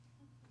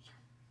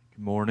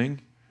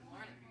Morning.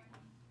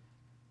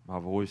 My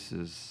voice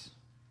is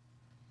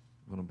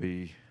going to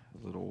be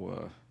a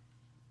little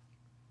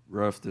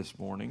rough this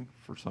morning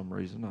for some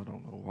reason. I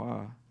don't know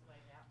why.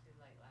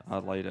 I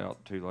laid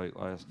out too late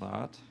last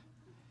night.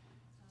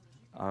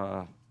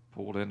 I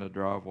pulled in the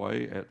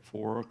driveway at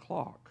 4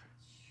 o'clock.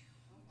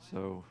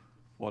 So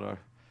what a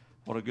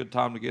good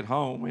time to get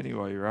home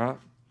anyway, right?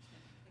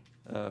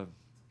 I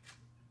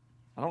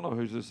don't know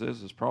whose this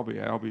is. It's probably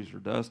Albie's or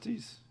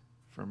Dusty's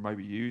from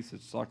maybe youth.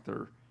 It's like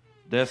their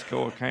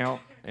Desco account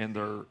and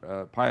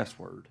their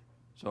password.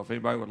 So if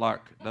anybody would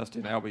like Dusty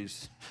and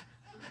Albie's,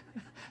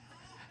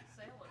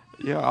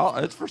 yeah,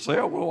 it's for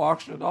sale. We'll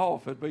auction it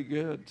off. It'd be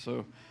good.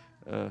 So,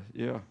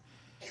 yeah.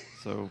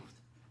 So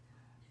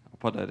I'll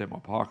put that in my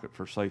pocket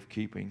for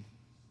safekeeping.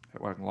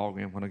 That way I can log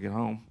in when I get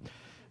home.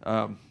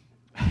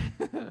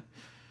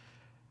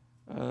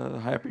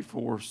 Happy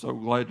for, so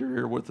glad you're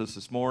here with us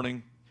this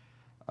morning.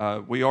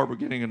 We are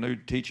beginning a new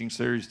teaching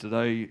series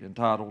today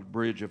entitled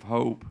Bridge of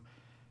Hope,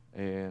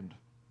 and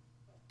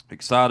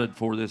excited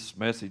for this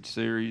message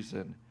series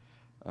and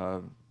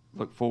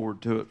look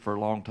forward to it for a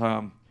long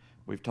time.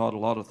 We've taught a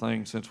lot of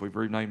things since we've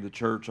renamed the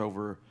church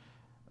over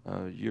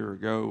a year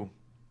ago,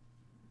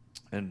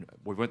 and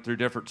we went through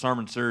different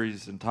sermon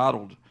series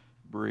entitled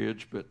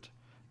Bridge, but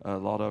a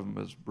lot of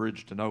them is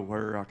Bridge to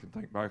Nowhere. I can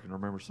think back and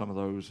remember some of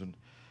those,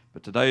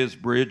 but today is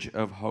Bridge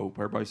of Hope.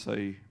 Everybody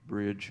say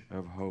Bridge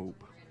of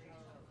Hope.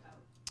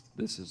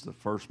 This is the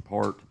first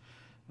part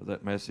of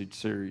that message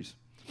series.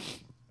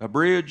 A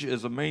bridge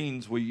is a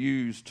means we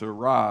use to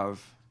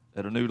arrive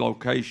at a new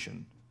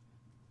location,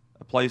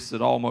 a place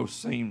that almost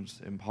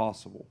seems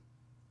impossible.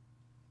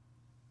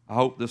 I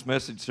hope this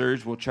message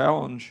series will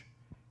challenge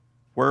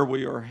where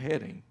we are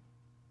heading,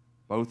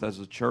 both as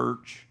a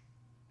church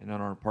and in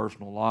our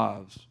personal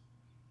lives.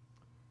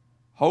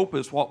 Hope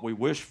is what we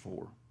wish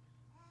for,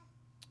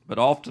 but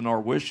often our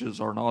wishes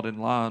are not in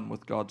line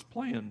with God's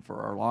plan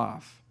for our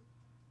life.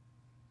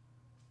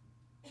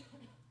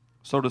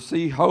 So to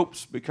see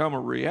hopes become a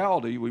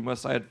reality, we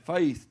must add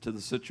faith to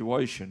the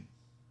situation.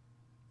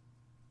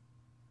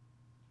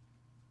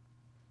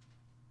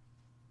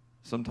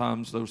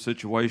 Sometimes those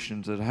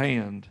situations at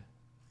hand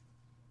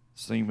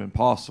seem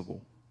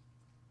impossible.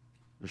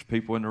 There's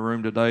people in the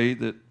room today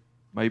that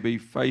may be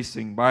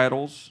facing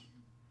battles,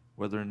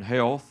 whether in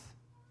health,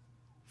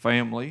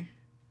 family,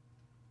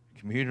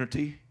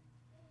 community,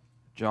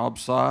 job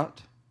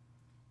site,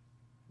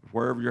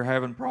 wherever you're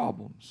having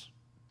problems.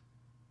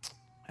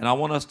 And I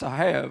want us to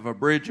have a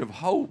bridge of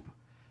hope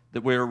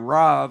that we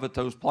arrive at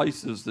those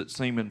places that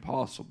seem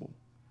impossible.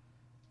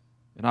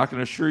 And I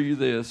can assure you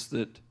this,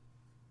 that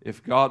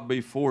if God be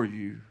for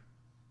you,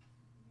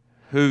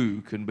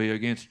 who can be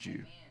against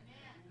you?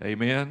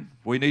 Amen.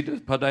 We need to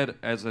put that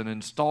as an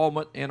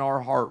installment in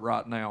our heart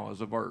right now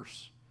as a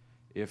verse.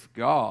 If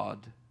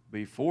God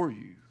be for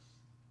you,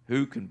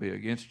 who can be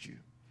against you?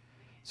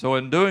 So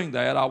in doing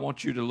that, I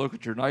want you to look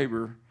at your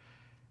neighbor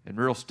and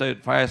real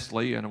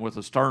steadfastly and with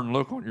a stern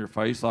look on your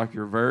face like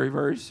you're very,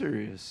 very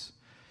serious,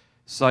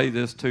 say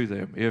this to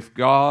them. If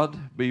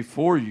God be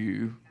for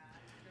you,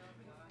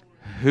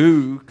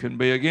 who can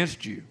be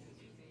against you?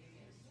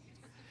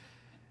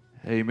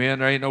 Amen.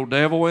 There ain't no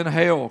devil in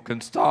hell can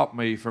stop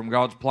me from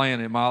God's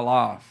plan in my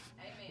life.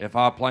 Amen. If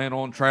I plan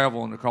on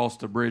traveling across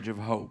the bridge of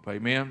hope.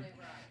 Amen.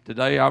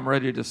 Today I'm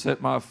ready to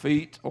set my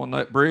feet on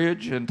that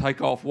bridge and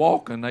take off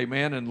walking,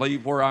 amen, and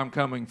leave where I'm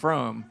coming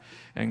from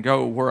and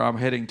go where I'm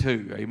heading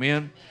to,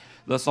 amen.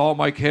 Let's all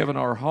make heaven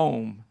our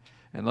home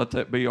and let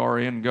that be our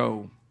end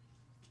goal.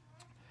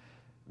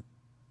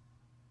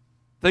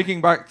 Thinking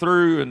back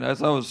through, and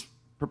as I was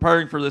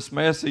preparing for this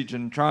message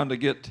and trying to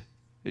get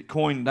it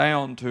coined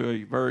down to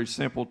a very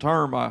simple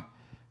term, I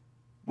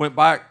went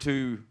back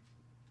to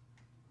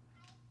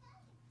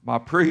my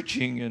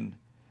preaching, and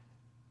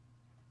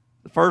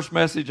the first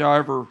message I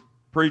ever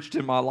preached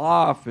in my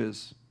life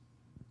it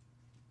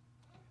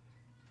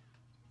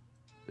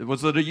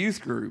was at a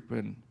youth group,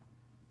 and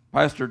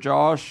Pastor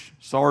Josh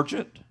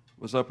Sargent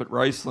was up at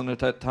Raceland at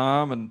that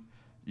time, and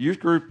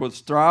youth group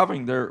was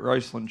thriving there at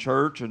Raceland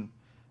Church, and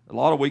a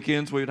lot of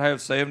weekends we'd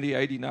have 70,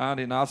 80,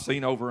 90, and I've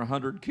seen over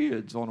 100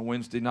 kids on a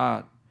Wednesday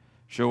night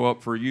show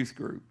up for a youth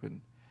group,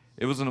 and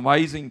it was an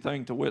amazing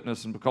thing to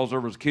witness, and because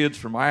there was kids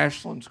from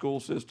Ashland school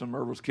system,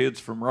 there was kids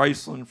from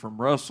Raceland, from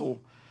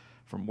Russell,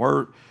 from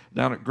work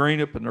down at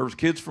Greenup, and there was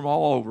kids from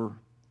all over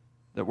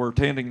that were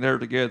attending there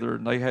together,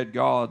 and they had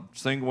God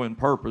single in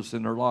purpose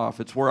in their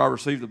life. It's where I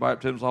received the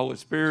baptism of the Holy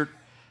Spirit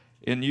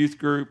in youth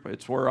group.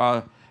 It's where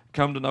I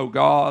come to know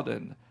God,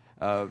 and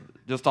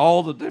just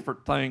all the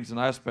different things and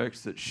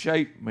aspects that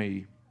shaped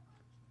me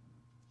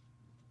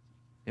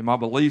in my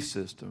belief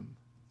system.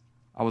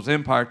 I was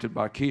impacted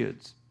by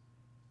kids.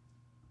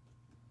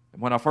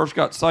 And when I first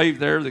got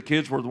saved there, the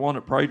kids were the one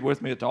that prayed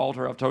with me at the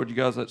altar. I've told you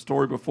guys that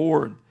story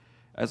before, and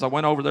as I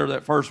went over there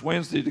that first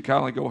Wednesday to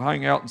kind of go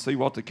hang out and see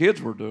what the kids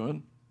were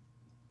doing,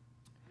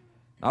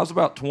 I was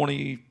about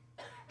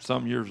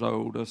 20-some years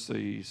old. Let's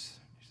see,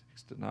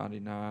 76 to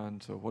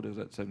 99. So what is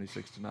that,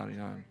 76 to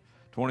 99?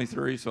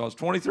 23. So I was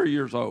 23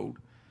 years old.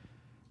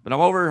 But I'm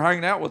over here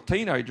hanging out with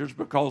teenagers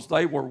because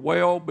they were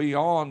well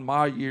beyond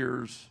my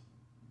years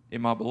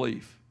in my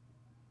belief.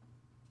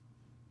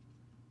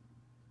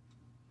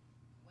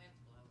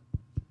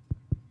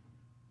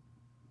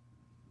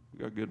 We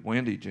got good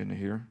windage in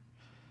here.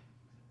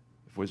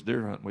 If we was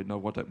deer hunting, we'd know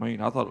what that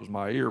means. I thought it was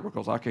my ear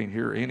because I can't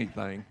hear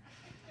anything.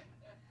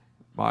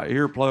 My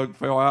earplug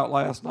fell out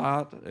last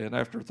night, and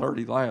after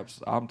 30 laps,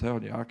 I'm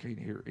telling you, I can't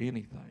hear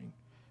anything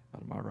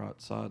out of my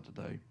right side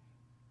today.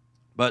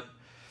 But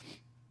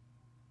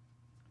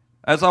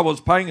as I was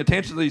paying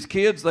attention to these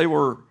kids, they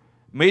were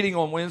meeting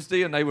on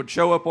Wednesday, and they would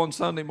show up on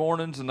Sunday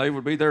mornings, and they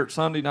would be there at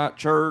Sunday night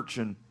church,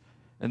 and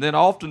then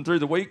often through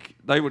the week,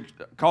 they would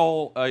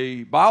call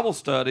a Bible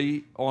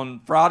study on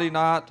Friday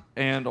night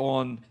and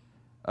on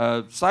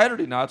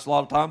Saturday nights. A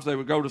lot of times they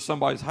would go to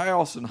somebody's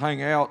house and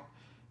hang out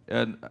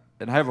and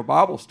have a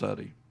Bible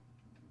study.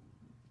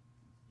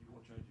 You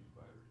want to change these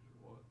batteries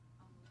or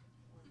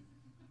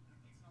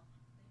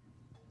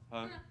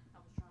what? Huh?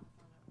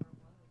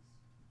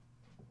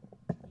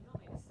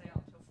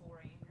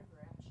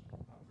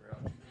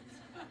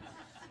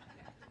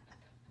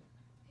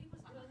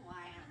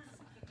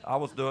 I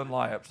was doing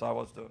laps.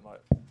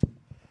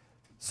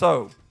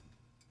 So,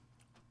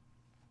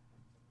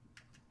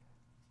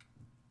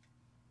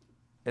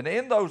 and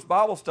in those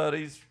Bible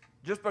studies,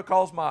 just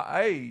because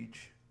my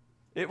age,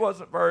 it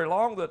wasn't very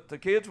long that the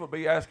kids would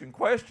be asking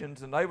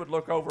questions and they would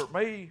look over at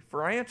me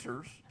for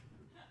answers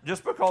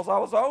just because I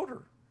was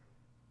older.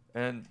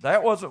 And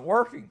that wasn't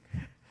working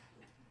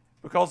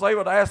because they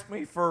would ask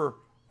me for,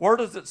 where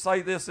does it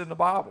say this in the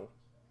Bible?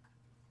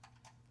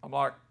 I'm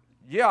like,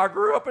 yeah, I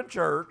grew up in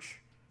church,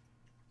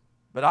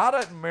 but I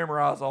didn't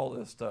memorize all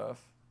this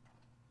stuff.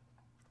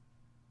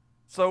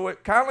 So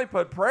it kindly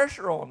put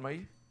pressure on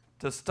me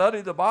to study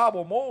the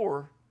Bible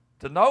more,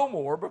 to know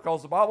more,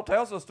 because the Bible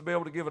tells us to be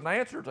able to give an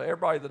answer to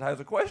everybody that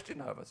has a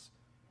question of us.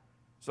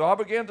 So I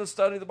began to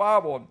study the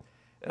Bible,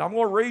 and I'm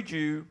going to read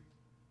you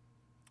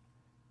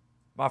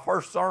my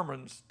first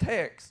sermon's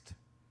text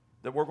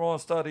that we're going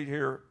to study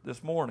here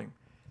this morning.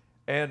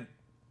 And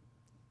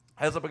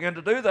as I began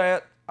to do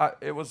that,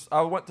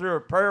 I went through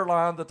a prayer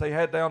line that they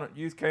had down at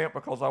youth camp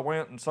because I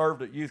went and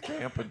served at youth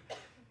camp.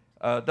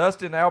 And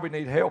Dusty and Albie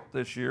need help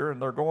this year,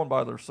 and they're going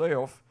by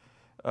themselves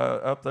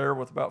up there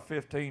with about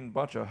 15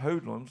 bunch of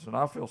hoodlums, and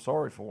I feel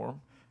sorry for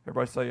them.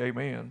 Everybody say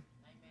amen. Amen.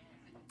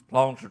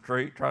 Long's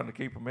retreat, trying to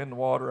keep them in the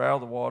water, out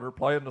of the water,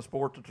 playing the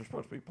sport that they're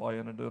supposed to be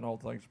playing and doing all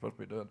the things they're supposed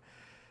to be doing.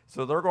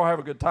 So they're going to have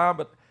a good time.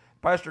 But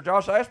Pastor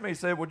Josh asked me, he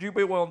said, would you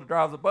be willing to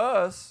drive the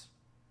bus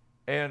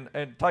and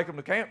take them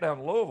to camp down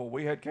in Louisville?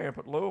 We had camp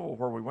at Louisville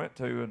where we went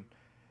to,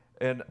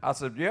 and I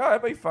said, yeah,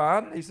 that'd be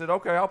fine. And he said,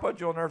 okay, I'll put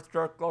you on there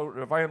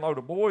with a van load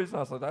of boys. And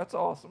I said, that's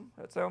awesome.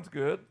 That sounds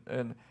good.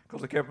 And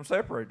because they kept them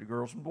separated, the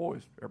girls and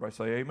boys. Everybody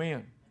say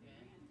amen.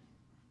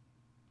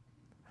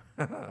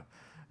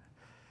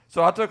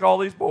 So I took all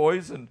these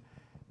boys, and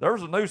there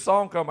was a new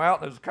song come out,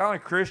 and it was kind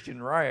of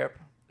Christian rap,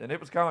 and it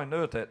was kind of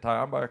new at that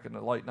time, back in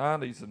the late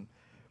 90s.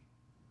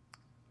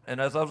 And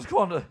as I was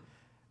going to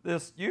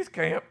this youth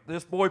camp,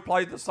 this boy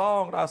played the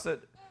song, and I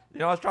said,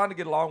 I was trying to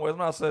get along with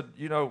him. I said,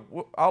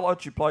 I'll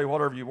let you play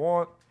whatever you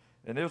want.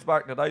 And it was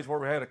back in the days where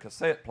we had a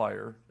cassette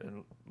player,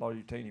 and a lot of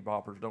you teeny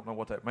boppers don't know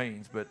what that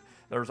means, but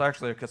there was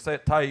actually a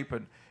cassette tape,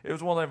 and it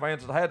was one of them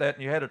vans that had that,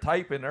 and you had a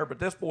tape in there, but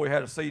this boy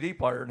had a CD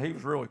player, and he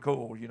was really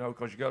cool,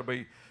 because you got to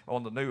be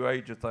on the new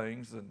age of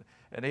things,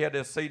 and he had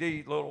this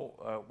CD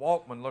little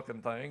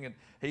Walkman-looking thing, and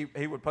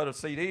he would put a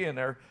CD in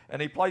there,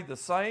 and he played the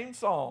same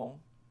song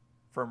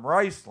from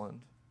Raceland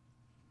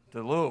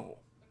to Louisville.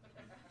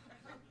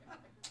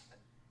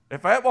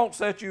 If that won't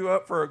set you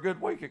up for a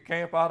good week at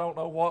camp, I don't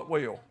know what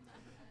will.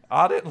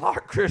 I didn't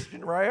like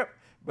Christian rap,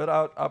 but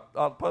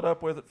I put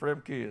up with it for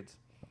them kids.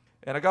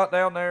 And I got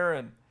down there,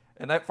 and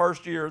that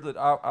first year that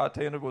I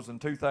attended was in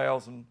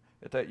 2000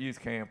 at that youth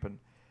camp.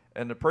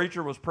 And the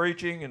preacher was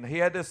preaching, and he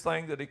had this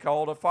thing that he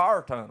called a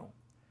fire tunnel.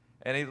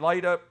 And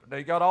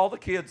they got all the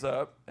kids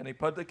up, and he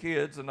put the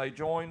kids, and they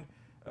joined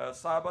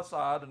side by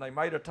side, and they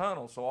made a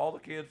tunnel. So all the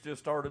kids just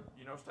started,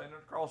 standing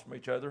across from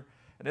each other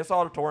in this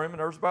auditorium, and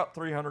there was about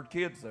 300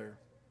 kids there.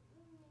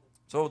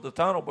 So the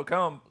tunnel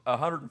became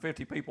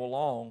 150 people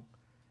long,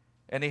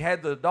 and he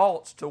had the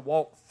adults to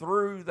walk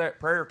through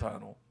that prayer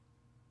tunnel.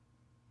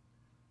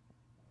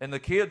 And the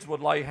kids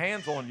would lay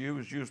hands on you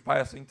as you was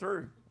passing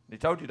through. He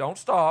told you, don't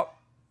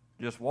stop,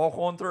 just walk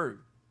on through.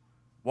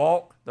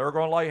 Walk, they're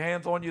going to lay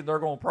hands on you, and they're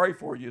going to pray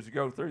for you as you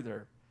go through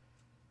there.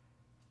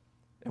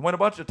 And when a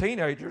bunch of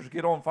teenagers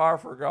get on fire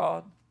for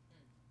God,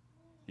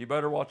 you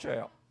better watch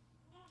out.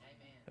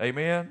 Amen?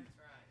 Amen?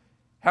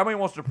 How many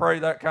wants to pray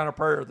that kind of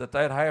prayer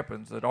that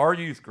happens at our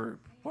youth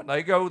group when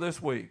they go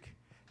this week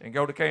and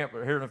go to camp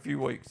here in a few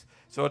weeks?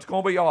 So it's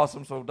going to be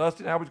awesome. So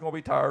Dusty and Albie's going to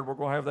be tired. We're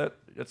going to have that.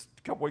 It's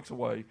a couple weeks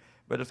away.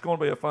 But it's going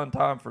to be a fun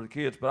time for the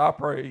kids. But I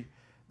pray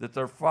that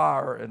their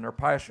fire and their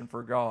passion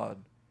for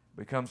God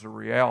becomes a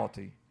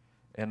reality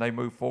and they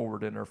move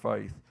forward in their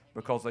faith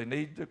because they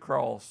need to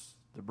cross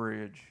the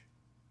bridge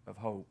of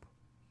hope.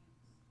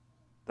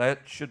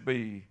 That should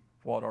be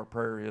what our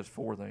prayer is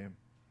for them.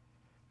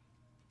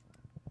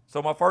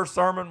 So my first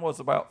sermon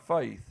was about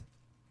faith.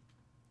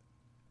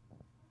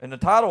 And the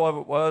title of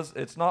it was,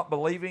 it's not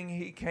believing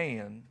He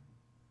can,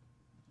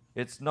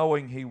 it's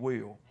knowing He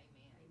will.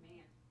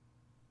 Amen.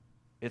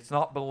 It's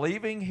not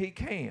believing He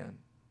can,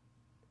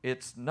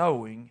 it's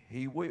knowing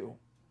He will.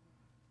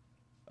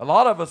 A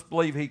lot of us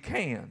believe He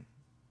can.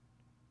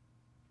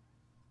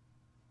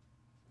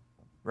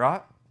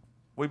 Right?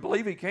 We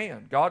believe He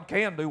can. God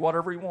can do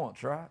whatever He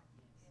wants, right?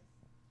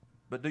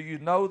 But do you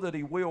know that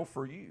He will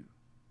for you?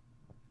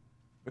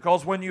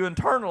 Because when you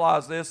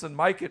internalize this and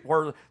make it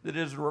where it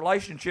is a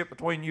relationship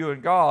between you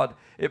and God,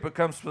 it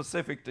becomes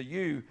specific to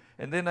you,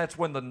 and then that's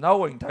when the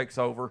knowing takes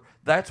over.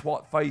 That's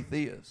what faith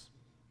is.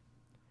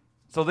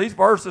 So these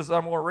verses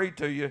I'm going to read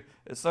to you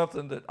is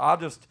something that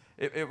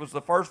it was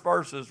the first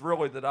verses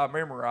really that I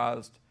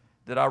memorized,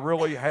 that I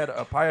really had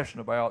a passion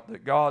about,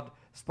 that God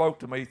spoke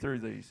to me through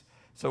these.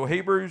 So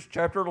Hebrews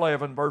chapter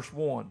 11, verse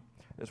 1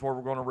 is where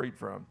we're going to read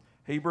from.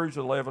 Hebrews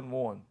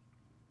 11:1.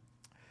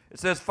 It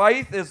says,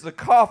 faith is the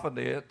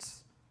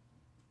confidence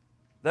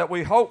that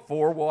we hope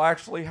for will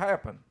actually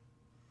happen.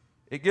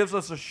 It gives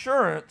us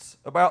assurance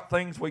about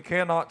things we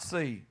cannot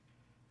see.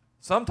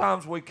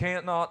 Sometimes we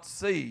cannot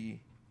see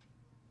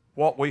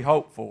what we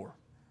hope for.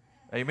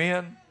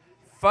 Amen?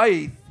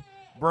 Faith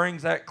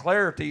brings that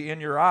clarity in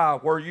your eye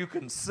where you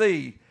can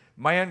see,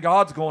 man,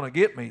 God's going to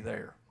get me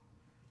there.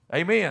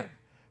 Amen.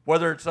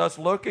 Whether it's us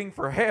looking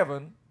for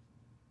heaven,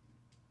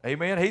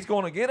 amen, He's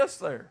going to get us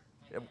there.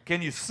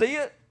 Can you see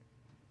it?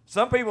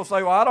 Some people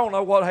say, well, I don't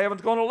know what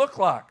heaven's going to look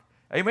like.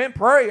 Amen.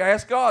 Pray,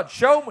 ask God,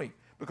 show me.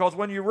 Because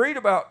when you read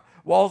about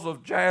walls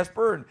of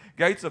jasper and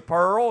gates of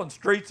pearl and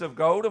streets of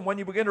gold, and when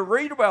you begin to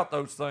read about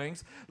those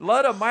things,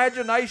 let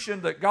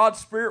imagination that God's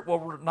Spirit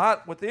will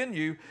ignite within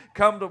you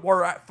come to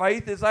where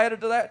faith is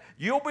added to that.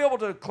 You'll be able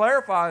to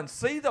clarify and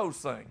see those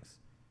things.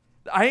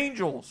 The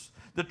angels,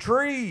 the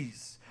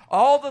trees,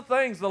 all the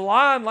things, the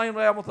lion laying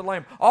down with the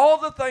lamb, all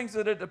the things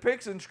that it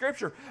depicts in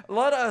Scripture,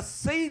 let us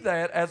see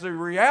that as a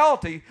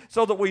reality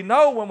so that we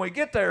know when we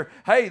get there,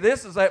 hey,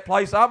 this is that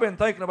place I've been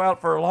thinking about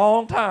for a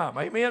long time.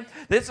 Amen?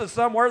 This is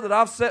somewhere that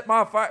I've set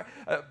my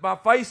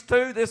face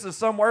to. This is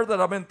somewhere that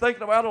I've been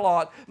thinking about a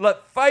lot.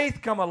 Let faith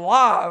come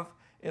alive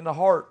in the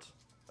heart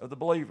of the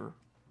believer.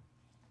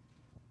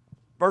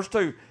 Verse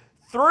 2,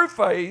 through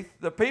faith,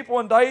 the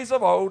people in days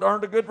of old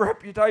earned a good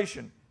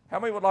reputation. How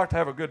many would like to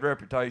have a good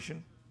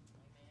reputation?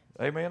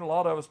 Amen. A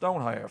lot of us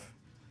don't have.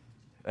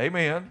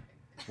 Amen.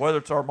 Whether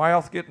it's our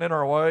mouth getting in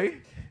our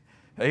way.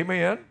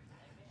 Amen.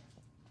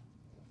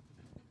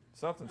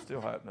 Something's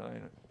still happening, ain't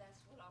it? That's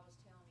what I was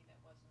telling you, that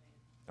wasn't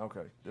it.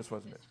 Okay, this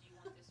wasn't it. Do you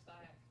want this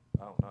back?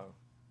 I don't know.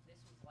 This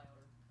one's louder.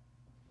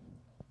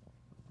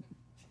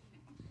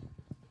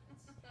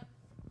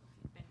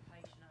 Been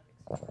patient,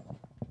 I've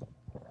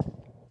explained.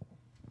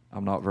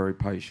 I'm not very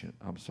patient.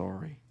 I'm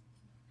sorry.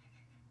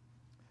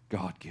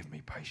 God, give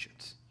me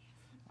patience.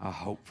 I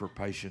hope for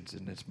patience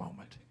in this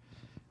moment.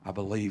 I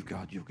believe,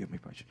 God, you'll give me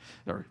patience.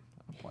 Sorry,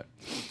 I'm playing.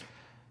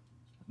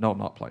 No, I'm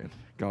not playing.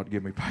 God,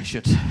 give me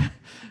patience.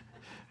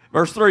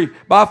 Verse 3,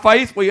 by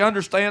faith we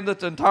understand that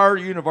the entire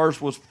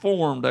universe was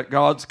formed at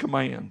God's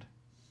command.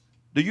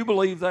 Do you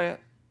believe that?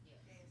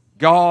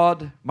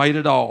 God made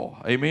it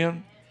all.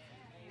 Amen?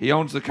 He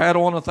owns the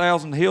cattle on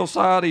 1,000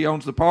 hillside. He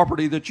owns the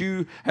property that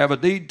you have a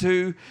deed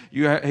to.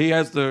 He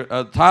has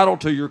the title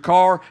to your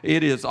car.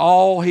 It is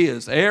all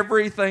His.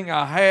 Everything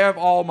I have,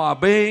 all my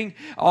being,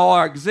 all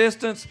our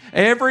existence,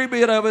 every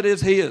bit of it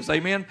is His.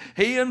 Amen.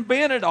 He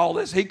invented all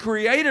this. He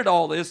created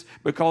all this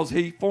because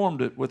He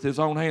formed it with His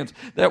own hands.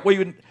 That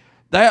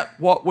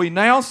what we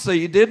now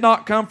see did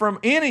not come from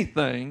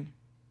anything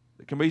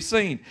that can be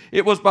seen.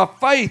 It was by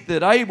faith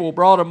that Abel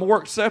brought a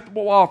more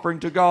acceptable offering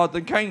to God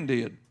than Cain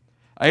did.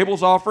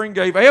 Abel's offering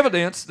gave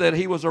evidence that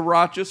he was a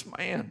righteous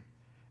man,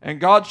 and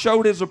God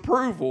showed His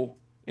approval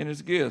in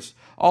his gifts.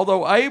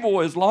 Although Abel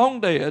is long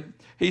dead,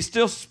 he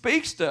still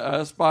speaks to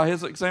us by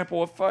his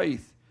example of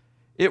faith.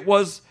 It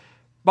was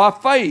by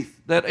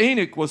faith that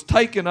Enoch was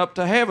taken up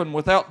to heaven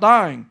without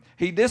dying.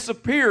 He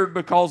disappeared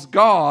because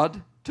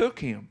God took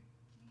him.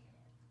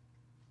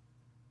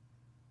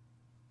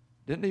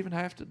 Didn't even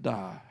have to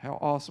die. How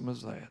awesome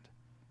is that?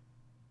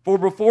 For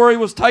before he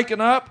was taken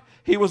up,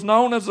 he was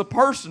known as a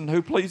person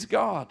who pleased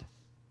God.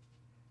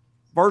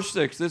 Verse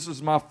 6, this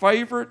is my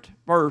favorite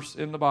verse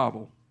in the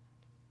Bible.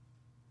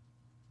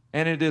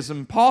 And it is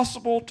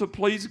impossible to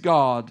please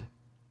God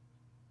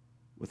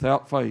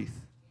without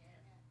faith.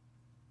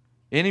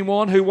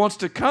 Anyone who wants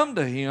to come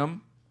to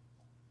Him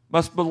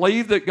must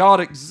believe that God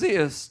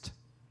exists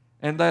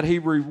and that He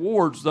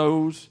rewards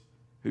those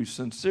who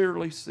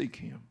sincerely seek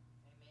Him.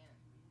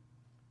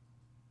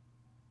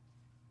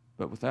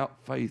 But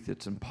without faith,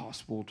 it's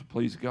impossible to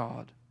please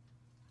God.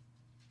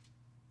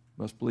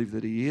 Must believe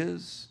that He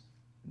is,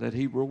 that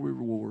He will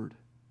reward.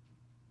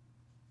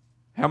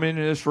 How many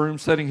in this room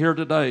sitting here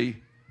today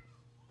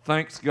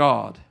thanks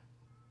God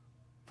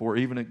for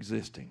even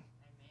existing?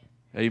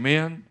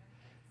 Amen?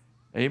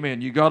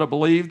 Amen. You got to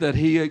believe that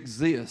He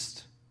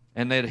exists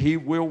and that He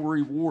will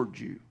reward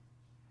you.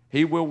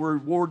 He will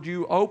reward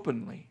you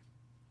openly.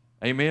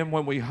 Amen.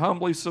 When we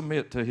humbly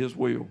submit to His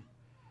will.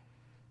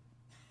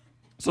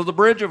 So the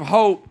bridge of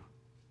hope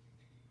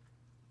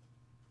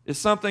is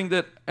something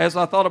that, as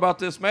I thought about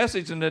this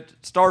message, and it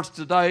starts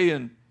today,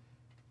 and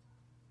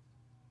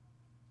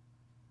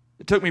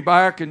it took me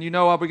back, and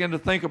I began to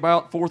think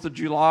about 4th of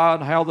July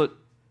and how that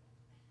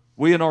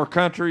we in our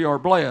country are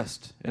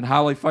blessed and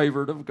highly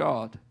favored of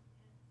God.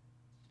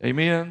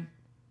 Amen.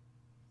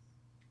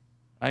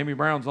 Amy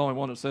Brown's the only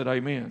one that said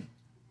amen.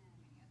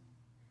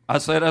 I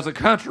said, as a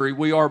country,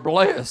 we are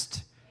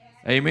blessed.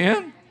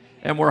 Amen.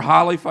 And we're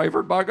highly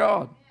favored by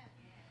God.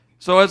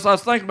 So as I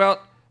was thinking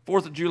about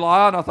 4th of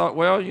July, and I thought,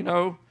 well,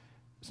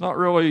 it's not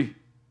really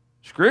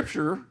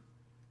Scripture,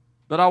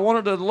 but I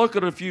wanted to look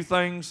at a few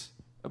things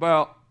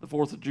about the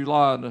 4th of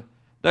July and the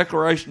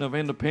Declaration of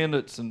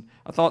Independence, and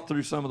I thought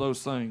through some of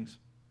those things.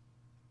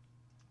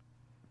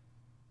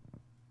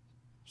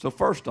 So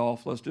first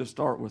off, let's just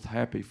start with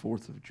Happy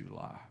 4th of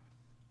July.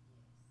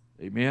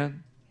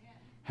 Amen?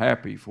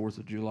 Happy 4th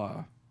of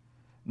July.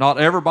 Not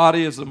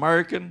everybody is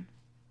American,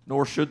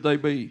 nor should they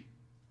be.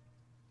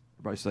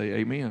 Everybody say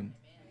amen.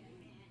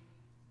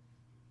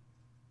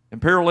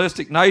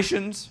 Imperialistic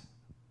nations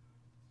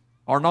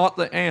are not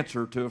the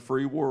answer to a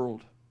free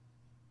world.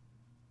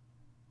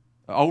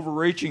 An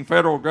overreaching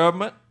federal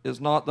government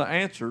is not the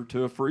answer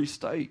to a free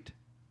state.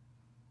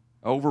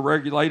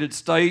 Overregulated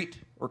state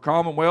or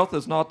commonwealth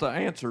is not the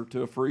answer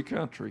to a free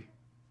country.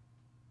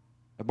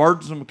 A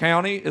burdensome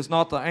county is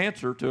not the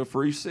answer to a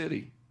free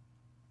city.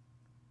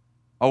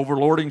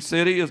 Overlording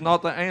city is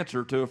not the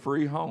answer to a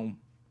free home.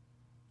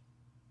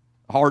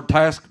 A hard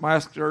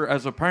taskmaster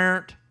as a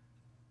parent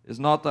is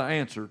not the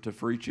answer to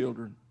free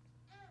children.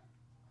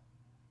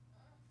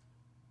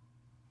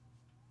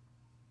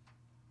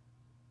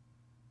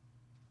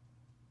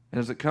 And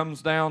as it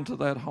comes down to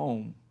that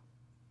home,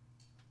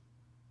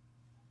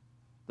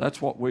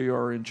 that's what we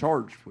are in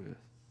charge with.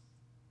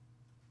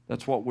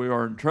 That's what we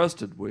are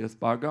entrusted with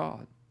by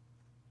God.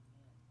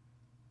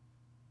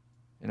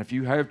 And if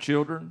you have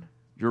children,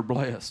 you're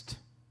blessed.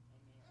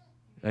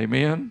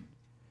 Amen?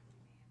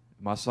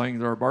 Am I saying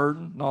they're a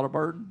burden? Not a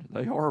burden?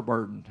 They are a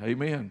burden.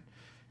 Amen.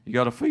 You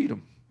got to feed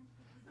them.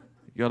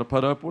 You got to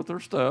put up with their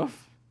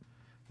stuff.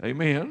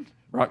 Amen.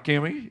 Right,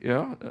 Kimmy?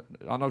 Yeah.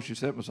 I know she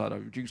sat beside you,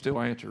 but you can still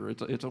answer.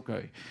 It's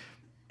okay.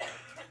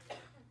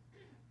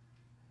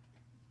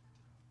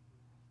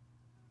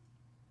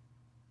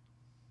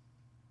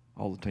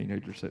 All the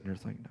teenagers sitting there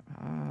thinking,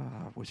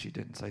 I wish he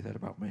didn't say that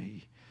about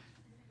me.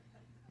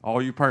 All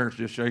you parents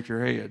just shake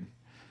your head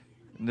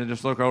and then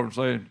just look over and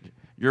say,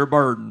 you're a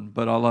burden,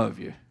 but I love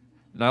you.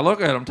 Now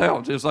look at them, tell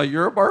them, just say,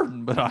 you're a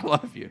burden, but I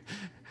love you.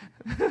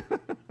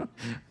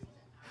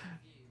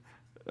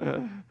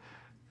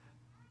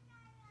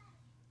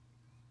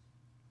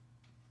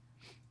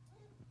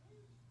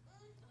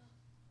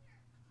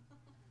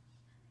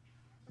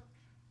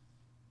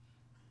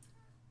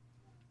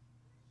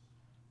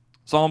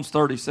 Psalms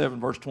 37,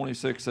 verse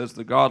 26 says,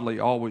 the godly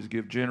always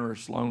give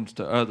generous loans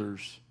to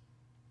others,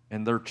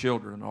 and their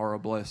children are a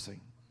blessing.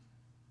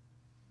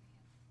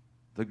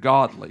 The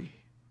godly.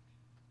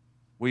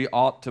 We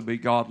ought to be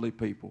godly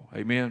people.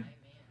 Amen?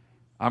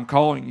 I'm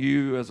calling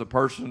you as a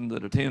person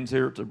that attends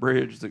here at the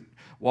bridge, that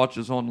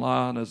watches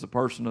online as a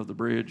person of the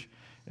bridge,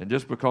 and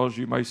just because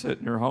you may sit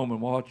in your home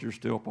and watch, you're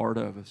still part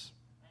of us.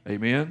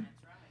 Amen?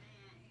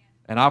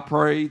 And I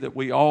pray that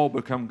we all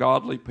become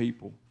godly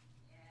people.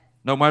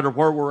 No matter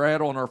where we're at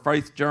on our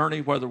faith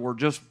journey, whether we're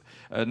just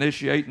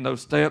initiating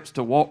those steps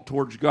to walk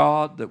towards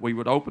God, that we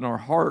would open our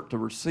heart to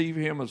receive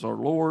Him as our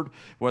Lord,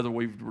 whether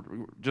we've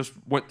just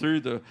went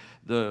through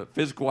the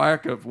physical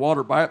act of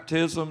water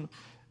baptism,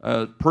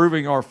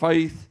 proving our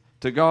faith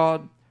to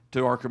God,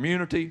 to our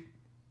community,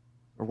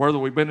 or whether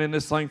we've been in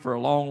this thing for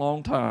a long,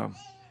 long time,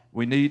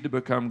 we need to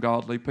become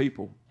godly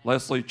people.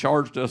 Leslie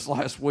charged us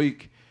last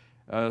week,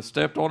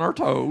 stepped on our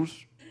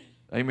toes.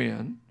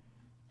 Amen.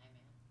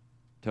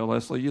 Tell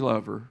Leslie you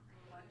love her,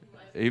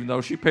 even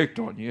though she picked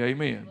on you.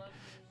 Amen.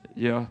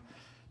 Yeah.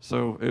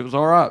 So it was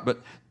all right.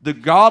 But the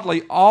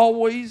godly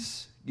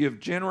always give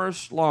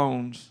generous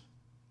loans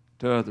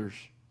to others.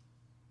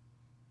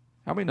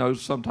 How many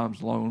knows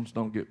sometimes loans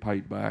don't get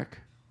paid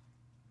back?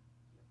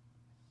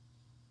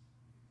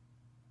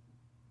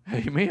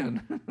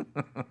 Amen.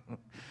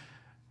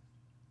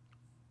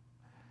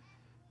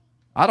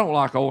 I don't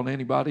like owing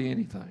anybody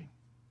anything.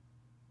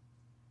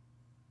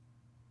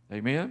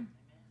 Amen.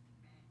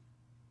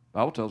 The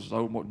Bible tells us,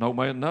 owe no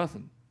man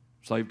nothing,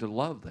 save to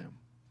love them.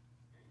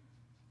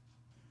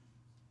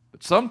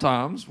 But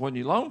sometimes when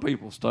you loan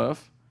people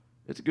stuff,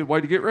 it's a good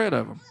way to get rid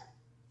of them.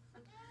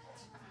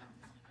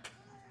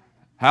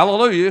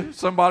 Hallelujah.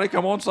 Somebody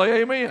come on and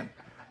say amen.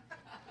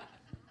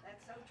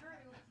 That's so true.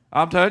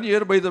 I'm telling you,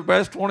 it'll be the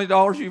best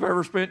 $20 you've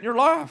ever spent in your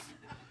life.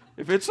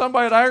 If it's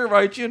somebody that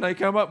aggravates you and they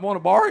come up and want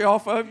to borrow you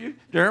off of you,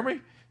 Jeremy,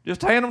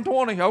 just hand them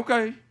 20,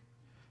 okay.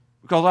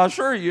 Because I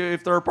assure you,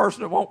 if they're a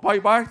person that won't pay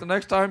back, the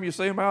next time you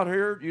see them out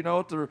here,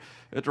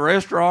 at the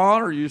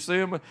restaurant, or you see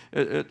them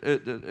at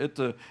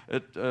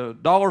the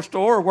dollar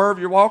store or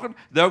wherever you're walking,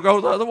 they'll go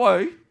the other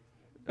way.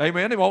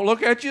 Amen. They won't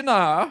look at you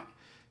now.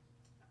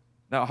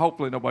 Now,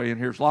 hopefully nobody in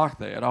here is like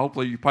that.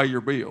 Hopefully you pay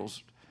your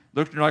bills.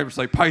 Look at your neighbor and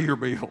say, pay your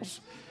bills.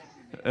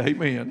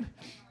 Amen.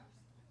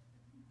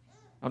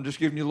 I'm just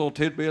giving you a little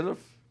tidbit of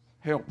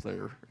help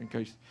there in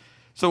case.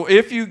 So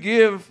if you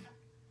give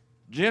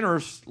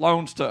generous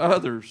loans to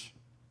others,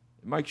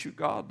 it makes you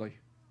godly.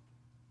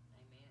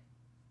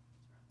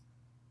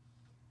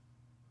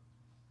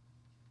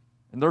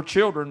 And their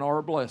children are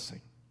a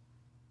blessing.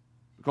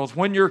 Because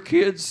when your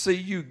kids see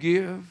you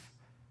give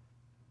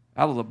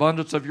out of the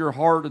abundance of your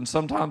heart, and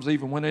sometimes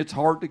even when it's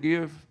hard to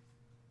give,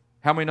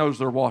 how many knows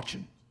they're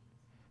watching?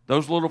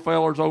 Those little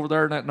fellers over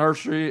there in that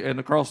nursery and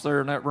across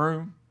there in that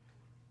room,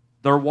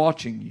 they're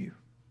watching you.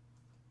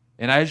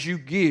 And as you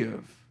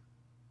give,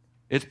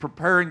 it's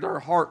preparing their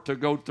heart to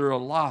go through a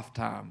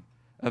lifetime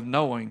of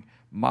knowing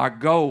my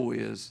goal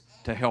is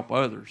to help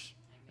others.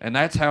 And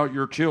that's how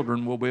your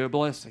children will be a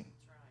blessing.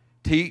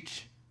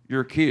 Teach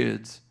your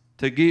kids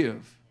to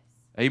give.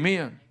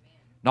 Amen.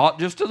 Not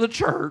just to the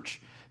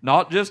church,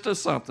 not just to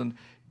something.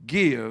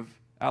 Give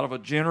out of a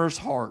generous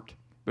heart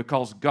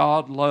because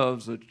God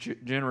loves a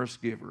generous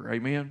giver.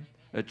 Amen.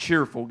 A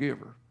cheerful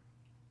giver.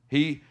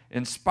 He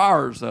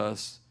inspires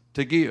us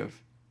to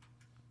give.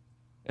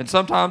 And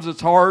sometimes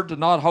it's hard to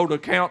not hold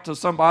account to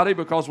somebody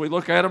because we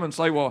look at them and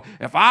say, well,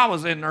 if I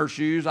was in their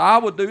shoes, I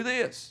would do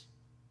this.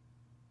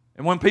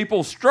 And when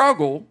people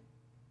struggle,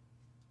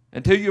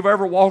 until you've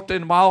ever walked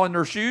in a mile in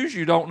their shoes,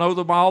 you don't know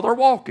the mile they're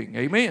walking.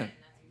 Amen.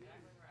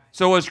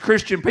 So as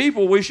Christian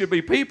people, we should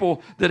be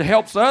people that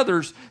helps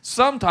others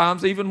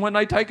sometimes even when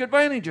they take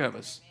advantage of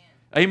us.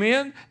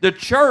 Amen. The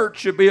church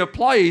should be a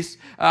place,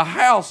 a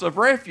house of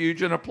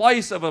refuge and a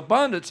place of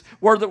abundance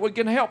where that we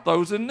can help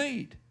those in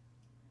need.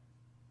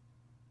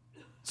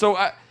 So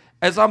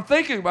as I'm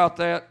thinking about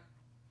that,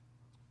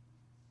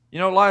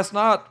 last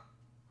night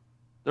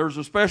there was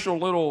a special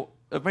little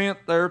event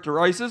there to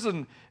races,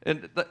 and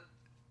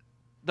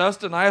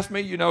Dustin asked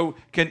me,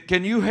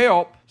 can you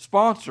help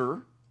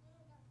sponsor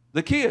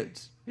the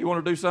kids? He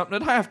wanted to do something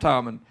at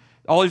halftime, and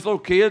all these little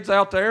kids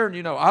out there,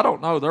 and I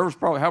don't know, there was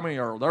probably, how many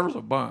are there? Was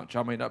a bunch.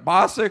 I mean,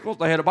 bicycles,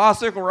 they had a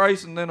bicycle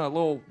race and then a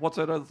little, what's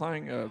that other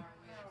thing?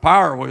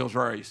 Power wheels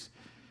race.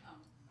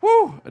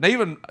 Whew. And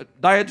even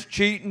dads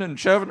cheating and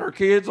shoving their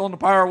kids on the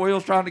power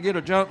wheels trying to get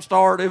a jump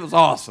start. It was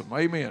awesome.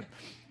 Amen.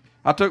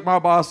 I took my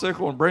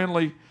bicycle and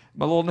Brindley,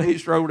 my little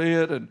niece, rode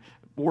it and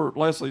wore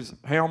Leslie's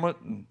helmet,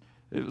 and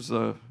it was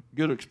a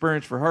good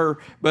experience for her.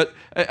 But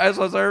as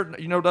I was there,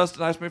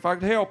 Dustin asked me if I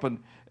could help, and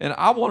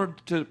I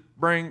wanted to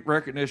bring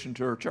recognition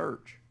to her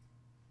church.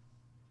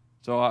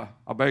 So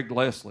I begged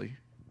Leslie,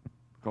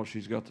 because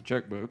she's got the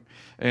checkbook,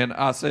 and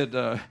I said,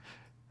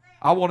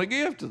 I want to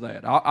give to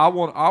that. I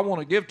want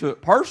to give to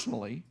it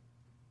personally,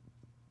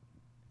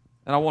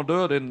 and I want to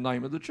do it in the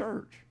name of the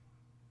church.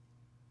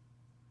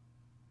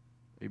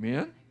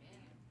 Amen?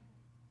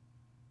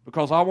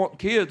 Because I want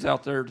kids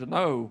out there to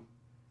know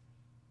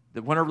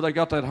that whenever they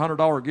got that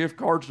 $100 gift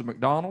cards to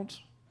McDonald's,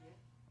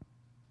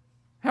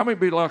 how many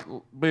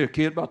be a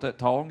kid about that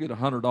tall and get a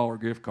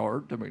 $100 gift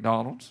card to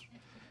McDonald's?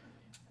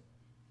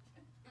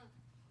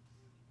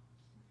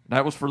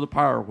 That was for the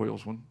Power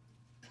Wheels one.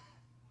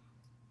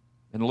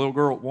 And the little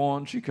girl that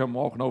won, she come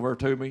walking over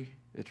to me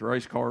at the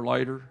race car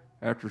later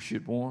after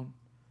she'd won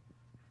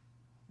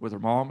with her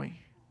mommy.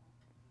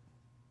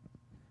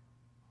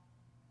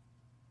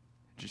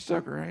 She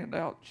stuck her hand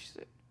out. She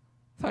said,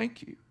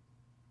 "Thank you."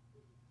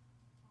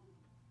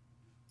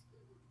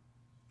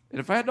 And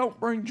if that don't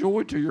bring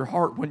joy to your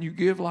heart when you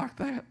give like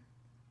that,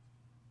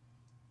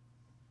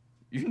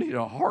 you need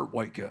a heart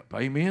wake up.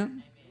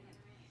 Amen?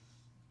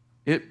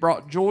 It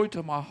brought joy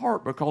to my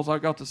heart because I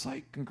got to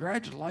say,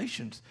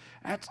 congratulations.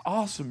 That's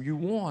awesome. You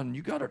won.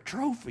 You got a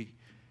trophy.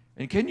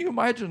 And can you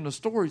imagine the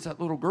stories that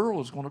little girl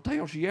is going to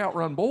tell? She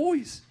outrun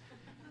boys.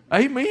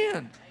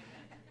 Amen.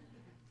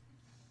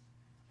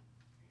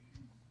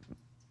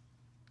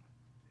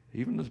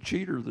 Even the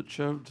cheater that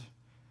shoved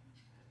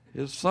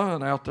his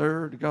son out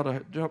there got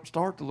a jump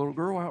start, the little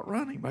girl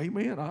outrun him.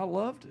 Amen. I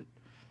loved it.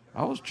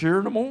 I was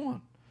cheering them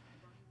on.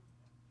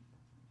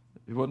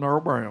 It wasn't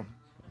Earl Brown.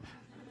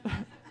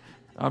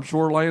 I'm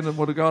sure Landon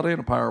would have got in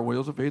a Power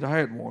Wheels if he'd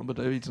had one, but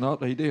he's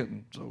not. He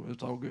didn't, so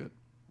it's all good.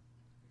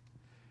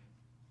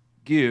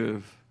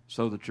 Give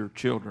so that your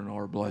children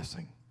are a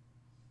blessing.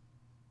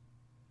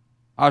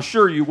 I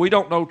assure you, we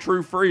don't know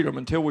true freedom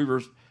until we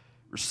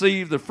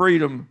receive the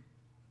freedom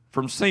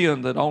from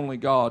sin that only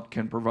God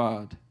can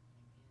provide.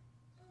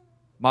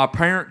 My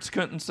parents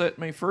couldn't set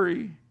me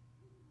free.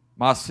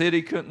 My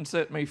city couldn't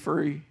set me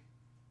free.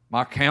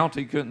 My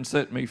county couldn't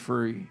set me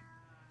free.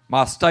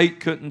 My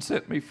state couldn't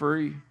set me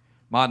free.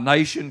 My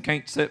nation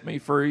can't set me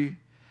free.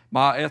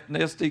 My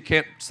ethnicity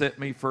can't set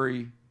me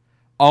free.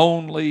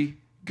 Only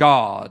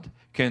God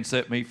can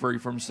set me free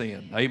from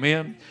sin.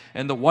 Amen?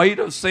 And the weight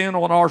of sin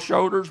on our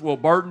shoulders will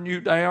burden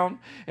you down,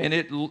 and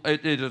it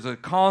is a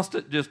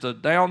constant, just a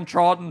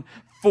downtrodden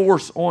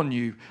force on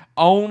you.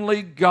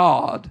 Only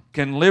God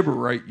can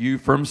liberate you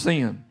from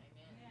sin.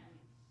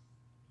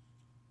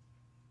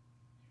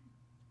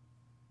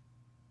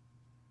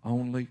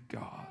 Only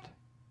God.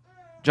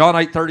 John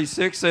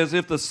 8:36 says,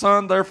 if the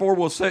Son therefore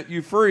will set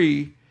you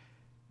free,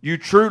 you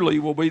truly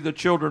will be the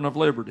children of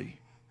liberty.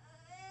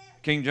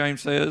 King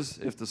James says,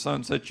 if the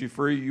Son sets you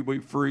free, you will be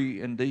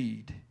free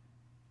indeed.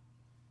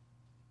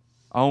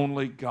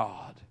 Only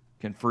God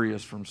can free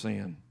us from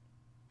sin.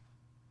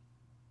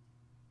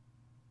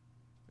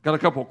 I've got a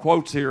couple of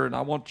quotes here, and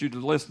I want you to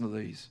listen to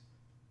these.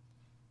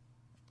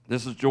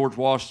 This is George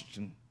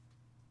Washington.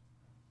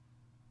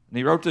 And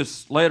he wrote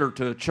this letter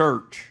to a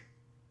church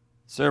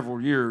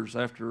several years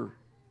after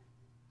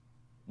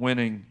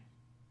winning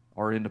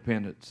our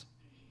independence.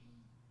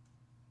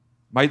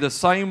 May the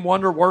same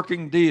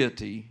wonder-working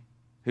deity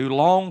who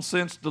long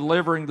since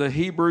delivering the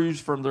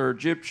Hebrews from their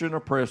Egyptian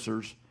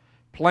oppressors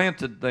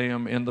planted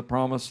them in the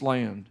promised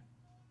land,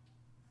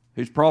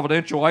 whose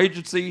providential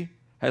agency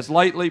has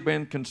lately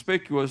been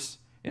conspicuous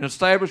in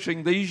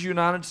establishing these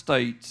United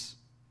States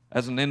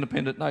as an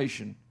independent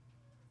nation,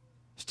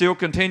 still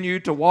continue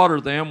to water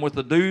them with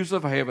the dews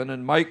of heaven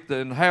and make the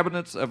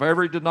inhabitants of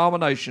every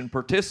denomination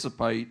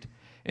participate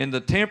in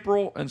the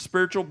temporal and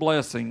spiritual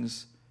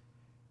blessings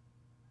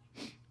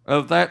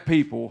of that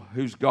people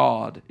whose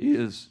God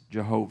is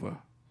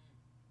Jehovah.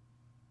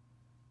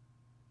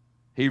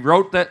 He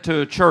wrote that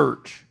to a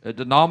church, a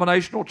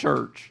denominational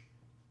church,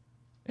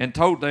 and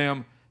told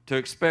them to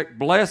expect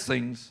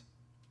blessings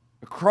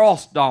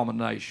across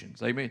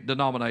denominations. Amen.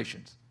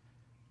 Denominations.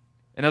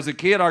 And as a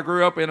kid, I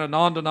grew up in a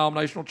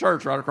non-denominational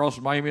church right across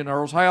from Amy and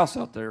Earl's house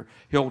out there,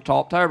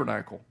 Hilltop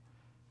Tabernacle.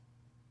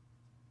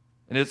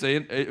 And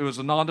it was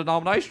a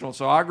non-denominational.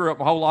 So I grew up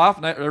my whole life,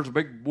 and there's a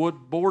big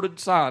wood-boarded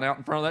sign out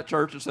in front of that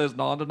church that says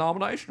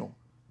non-denominational.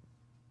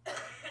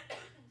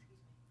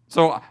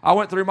 So I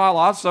went through my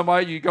life.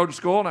 Somebody, you go to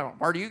school, and I went,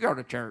 where do you go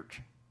to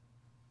church?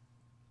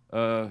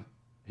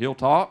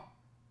 Hilltop.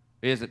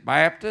 Is it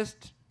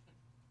Baptist?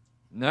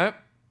 Nope.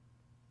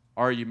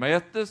 Are you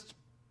Methodist?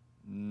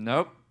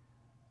 Nope.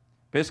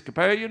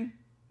 Episcopalian?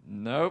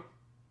 Nope.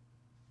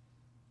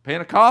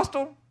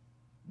 Pentecostal?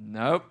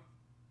 Nope.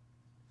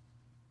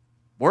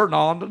 We're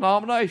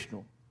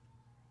non-denominational.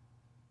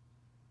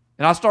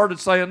 And I started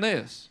saying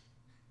this.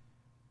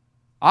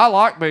 I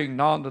like being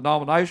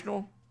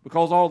non-denominational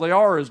because all they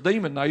are is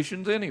demon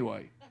nations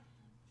anyway.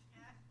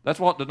 That's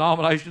what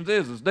denominations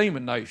is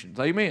demon nations.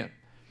 Amen.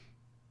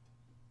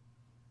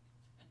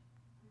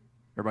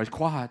 Everybody's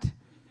quiet.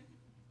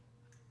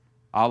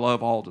 I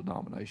love all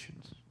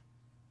denominations.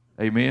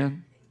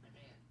 Amen.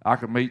 I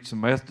could meet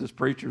some Methodist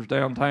preachers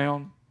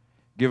downtown,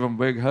 give them a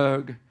big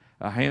hug,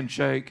 a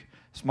handshake,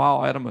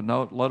 smile at them, and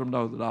let them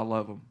know that I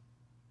love them.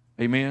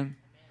 Amen.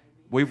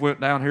 We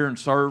went down here and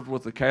served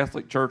with the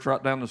Catholic church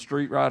right down the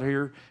street right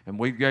here, and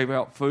we gave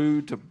out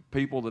food to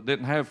people that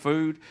didn't have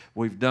food.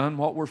 We've done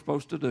what we're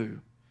supposed to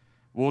do.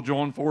 We'll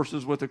join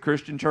forces with the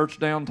Christian church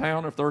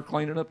downtown if they're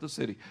cleaning up the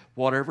city.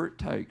 Whatever it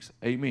takes,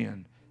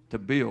 amen, to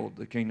build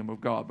the kingdom of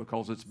God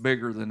because it's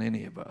bigger than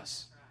any of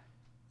us.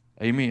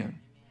 Amen.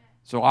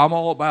 So I'm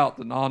all about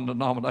the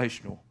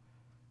non-denominational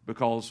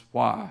because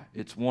why?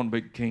 It's one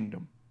big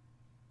kingdom.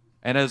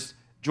 And as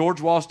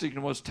George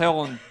Washington was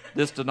telling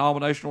this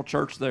denominational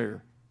church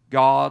there,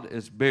 God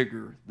is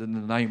bigger than the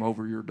name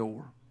over your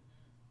door.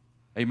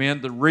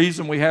 Amen. The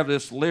reason we have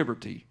this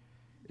liberty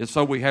is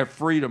so we have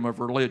freedom of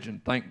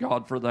religion. Thank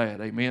God for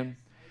that. Amen.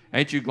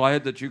 Ain't you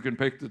glad that you can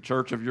pick the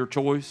church of your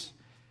choice?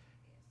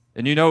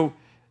 And you know,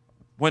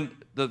 when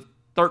the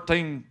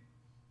 13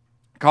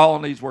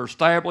 colonies were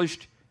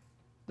established,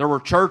 there were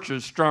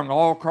churches strung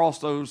all across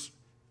those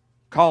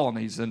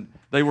colonies, and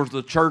they were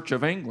the Church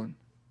of England.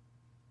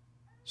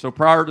 So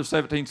prior to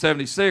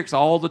 1776,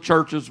 all the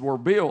churches were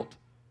built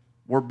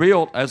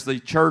as the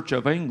Church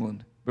of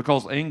England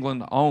because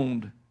England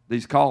owned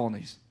these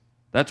colonies.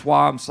 That's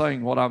why I'm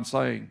saying what I'm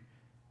saying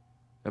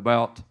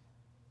about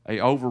a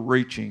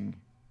overreaching,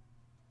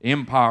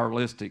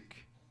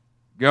 imperialistic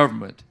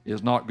government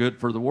is not good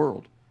for the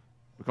world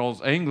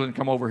because England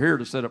come over here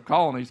to set up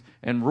colonies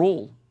and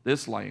rule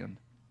this land.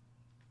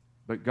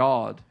 But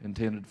God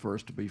intended for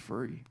us to be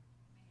free.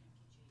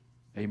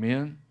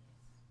 Amen?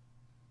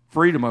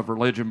 Freedom of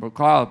religion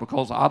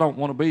because I don't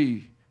want to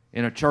be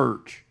in a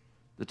church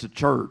that's a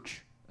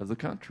church of the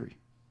country.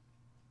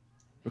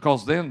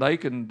 Because then they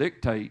can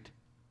dictate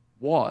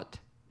what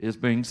is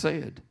being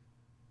said.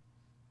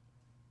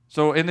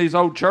 So in these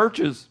old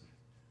churches,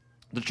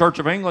 the Church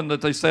of England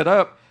that they set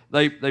up,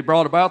 they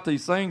brought about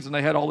these things, and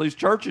they had all these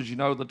churches, you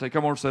know, that they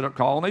come over and set up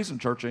colonies in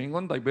Church of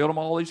England. They built them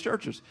all these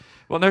churches.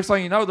 Well, next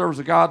thing you know, there was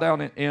a guy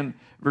down in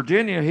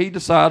Virginia. He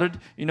decided,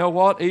 you know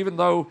what, even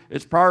though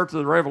it's prior to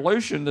the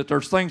Revolution that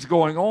there's things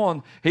going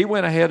on, he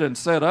went ahead and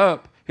set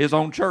up his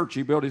own church.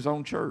 He built his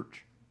own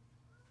church.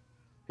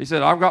 He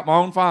said, I've got my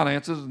own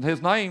finances, and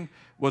his name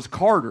was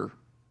Carter.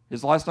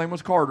 His last name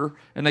was Carter,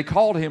 and they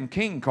called him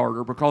King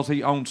Carter because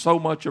he owned so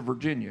much of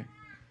Virginia.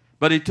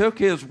 But he took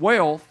his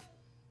wealth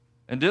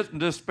and didn't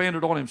just spend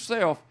it on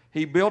himself.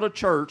 He built a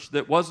church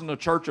that wasn't a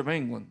Church of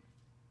England.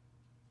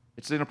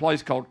 It's in a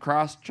place called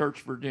Christ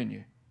Church,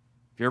 Virginia.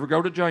 If you ever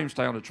go to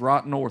Jamestown, it's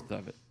right north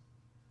of it.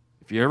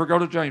 If you ever go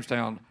to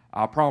Jamestown,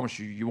 I promise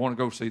you, you want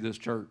to go see this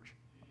church.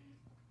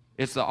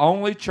 It's the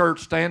only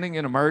church standing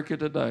in America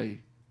today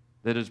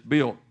that is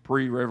built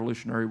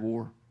pre-Revolutionary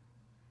War.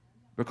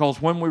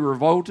 Because when we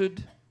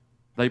revolted,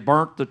 they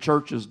burnt the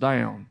churches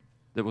down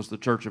that was the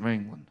Church of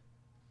England.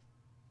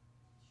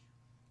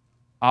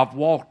 I've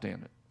walked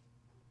in it.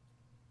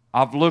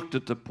 I've looked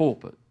at the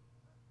pulpit.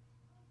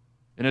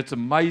 And it's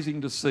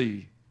amazing to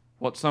see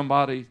what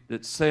somebody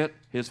that set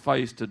his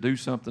face to do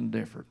something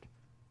different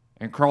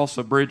and cross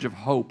a bridge of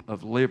hope,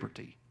 of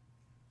liberty.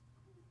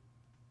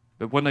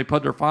 But when they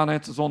put their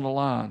finances on the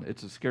line,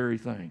 it's a scary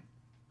thing.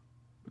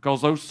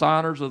 Because those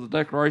signers of the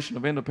Declaration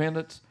of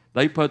Independence,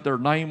 they put their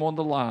name on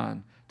the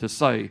line to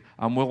say,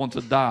 I'm willing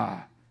to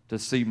die to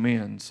see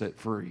men set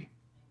free.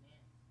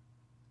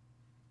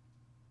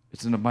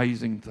 It's an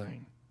amazing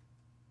thing.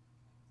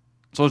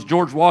 So as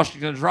George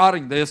Washington is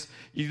writing this,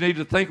 you need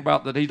to think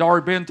about that he'd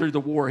already been through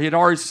the war. He had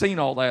already seen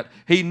all that.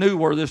 He knew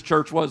where this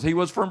church was. He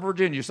was from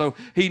Virginia, so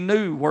he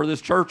knew where this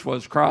church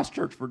was, Christ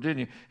Church,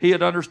 Virginia. He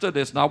had understood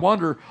this, and I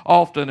wonder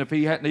often if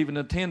he hadn't even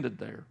attended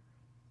there.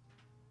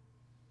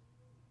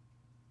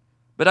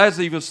 But as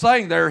he was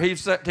saying there, he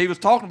was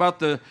talking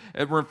about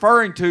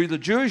referring to the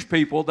Jewish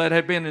people that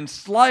had been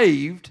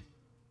enslaved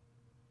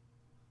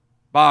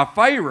by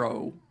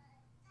Pharaoh,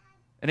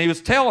 and he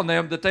was telling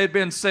them that they had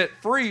been set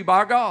free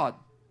by God.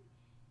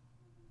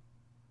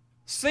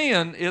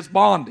 Sin is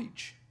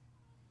bondage.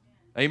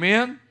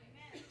 Amen?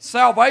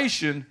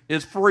 Salvation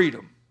is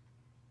freedom.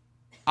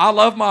 I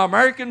love my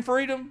American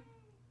freedom,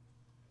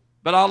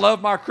 but I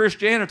love my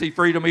Christianity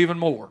freedom even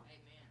more.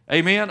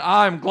 Amen.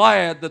 I am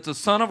glad that the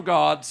Son of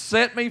God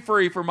set me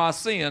free from my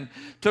sin,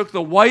 took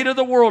the weight of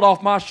the world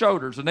off my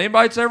shoulders. And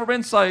anybody that's ever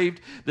been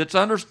saved that's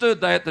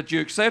understood that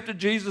you accepted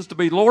Jesus to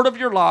be Lord of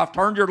your life,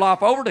 turned your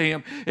life over to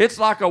Him, it's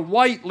like a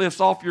weight lifts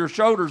off your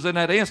shoulders in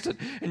that instant.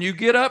 And you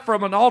get up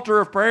from an altar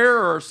of prayer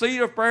or a seat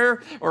of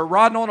prayer or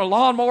riding on a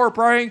lawnmower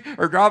praying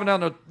or driving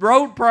down the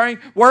road praying,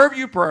 wherever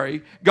you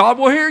pray, God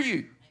will hear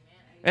you.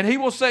 And He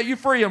will set you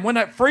free. And when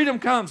that freedom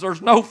comes,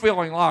 there's no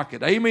feeling like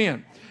it.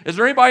 Amen. Is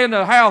there anybody in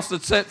the house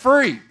that's set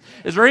free?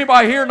 Is there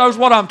anybody here knows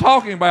what I'm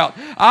talking about?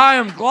 I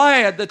am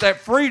glad that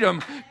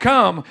freedom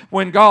come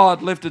when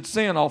God lifted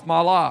sin off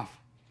my life.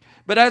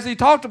 But as he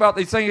talked about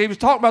these things, he was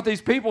talking about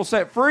these people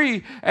set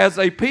free as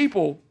a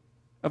people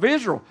of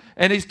Israel.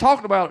 And he's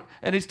talking about,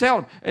 and he's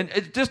telling, and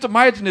just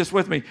imagine this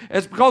with me.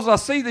 It's because I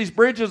see these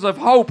bridges of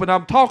hope, and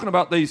I'm talking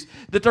about these,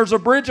 that there's a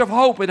bridge of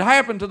hope. It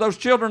happened to those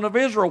children of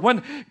Israel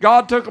when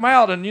God took them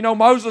out, and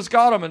Moses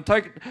got them and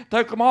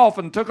took them off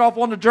and took off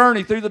on the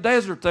journey through the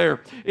desert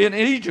there in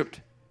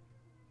Egypt.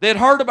 They had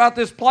heard about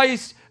this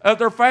place of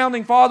their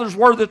founding fathers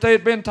were that they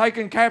had been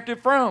taken captive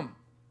from.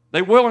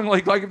 They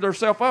willingly gave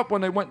themselves up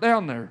when they went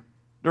down there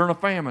during a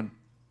famine.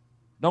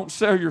 Don't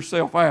sell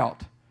yourself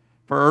out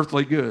for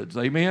earthly goods.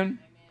 Amen?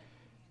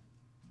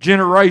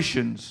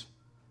 Generations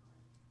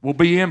will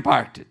be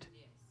impacted.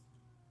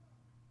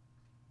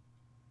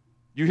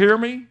 You hear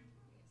me?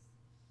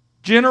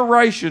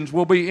 Generations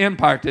will be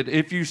impacted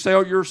if you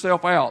sell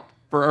yourself out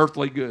for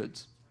earthly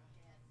goods.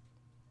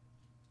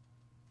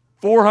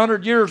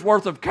 400 years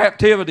worth of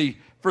captivity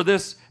for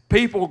this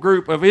people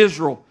group of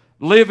Israel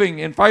living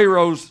in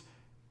Pharaoh's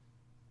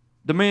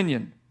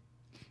dominion.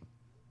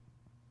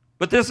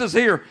 But this is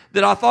here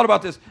that I thought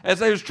about this. As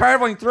they was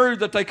traveling through,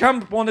 that they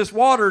come upon this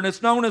water, and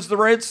it's known as the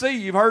Red Sea.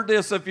 You've heard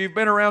this if you've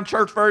been around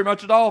church very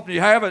much at all. If you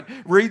haven't,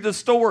 read the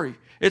story.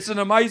 It's an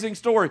amazing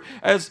story.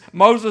 As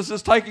Moses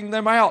is taking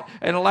them out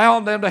and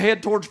allowing them to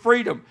head towards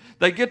freedom,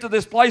 they get to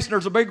this place, and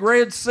there's a big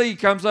Red Sea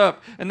comes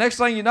up. And next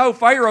thing you know,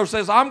 Pharaoh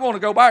says, I'm going to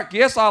go back.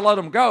 Yes, I let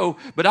them go,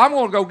 but I'm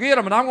going to go get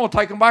them, and I'm going to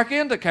take them back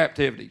into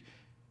captivity.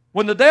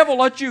 When the devil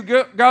lets you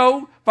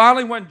go,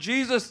 finally when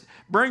Jesus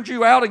brings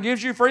you out and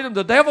gives you freedom,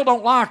 the devil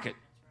don't like it.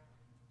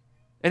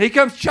 And he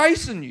comes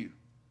chasing you.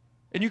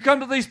 And you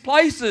come to these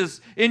places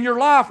in your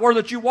life where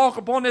that you walk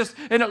upon this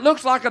and it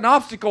looks like an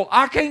obstacle.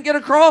 I can't get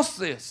across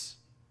this.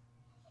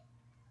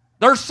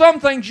 There's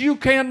some things you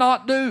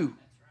cannot do.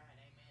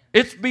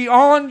 It's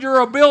beyond your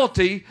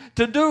ability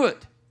to do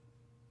it.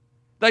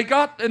 They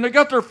got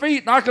their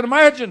feet, and I can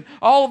imagine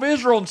all of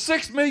Israel and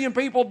 6 million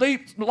people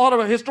deep, a lot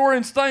of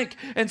historians think,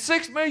 and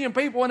 6 million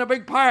people in a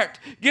big pact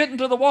getting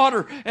to the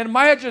water. And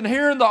imagine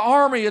hearing the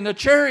army and the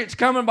chariots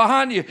coming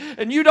behind you,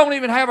 and you don't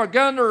even have a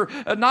gun or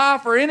a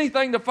knife or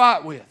anything to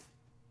fight with.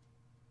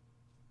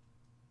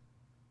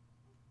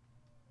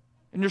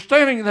 And you're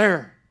standing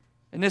there,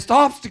 and this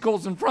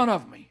obstacle's in front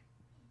of me.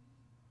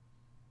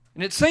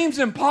 And it seems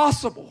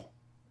impossible.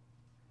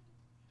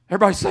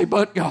 Everybody say,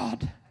 but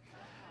God.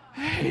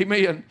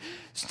 Amen.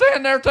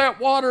 Stand there at that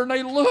water and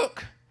they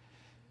look.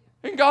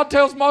 And God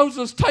tells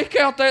Moses, take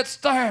out that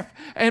staff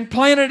and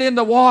plant it in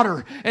the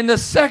water. And the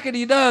second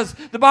he does,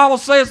 the Bible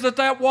says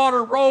that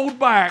water rolled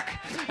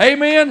back.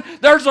 Amen.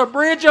 There's a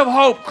bridge of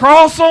hope.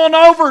 Cross on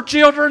over,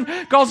 children.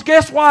 Because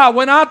guess why?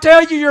 When I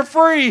tell you you're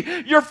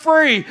free, you're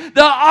free.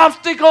 The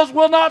obstacles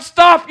will not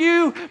stop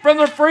you from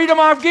the freedom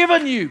I've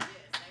given you.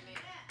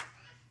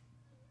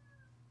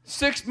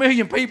 6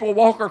 million people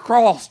walk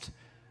across.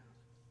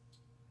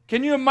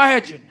 Can you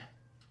imagine?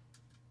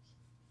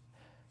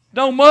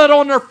 No mud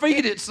on their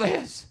feet, it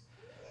says.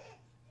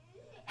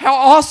 How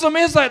awesome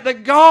is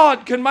that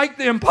God can make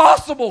the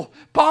impossible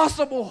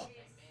possible?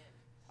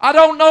 I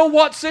don't know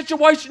what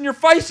situation you're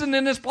facing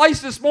in this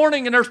place this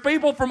morning, and there's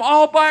people from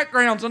all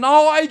backgrounds and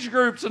all age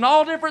groups and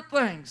all different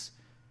things.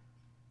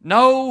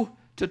 Know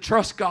to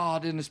trust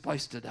God in this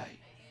place today.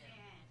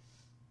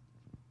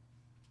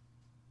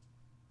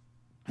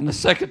 And the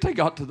second they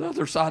got to the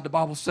other side, the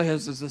Bible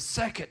says, is the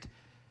second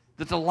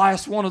that the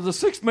last one of the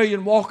 6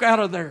 million walk out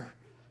of there.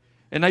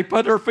 And they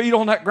put their feet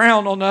on that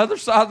ground on the other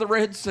side of the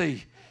Red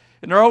Sea.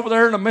 And they're over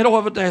there in the middle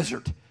of a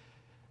desert.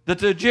 That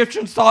the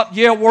Egyptians thought,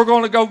 yeah, we're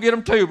going to go get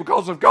them too.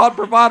 Because if God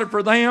provided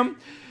for them,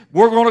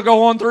 we're going to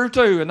go on through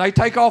too. And they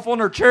take off on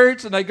their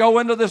chariots and they go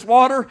into this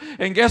water.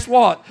 And guess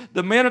what?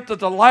 The minute that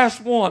the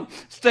last one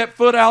stepped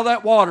foot out of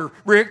that water,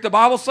 Rick, the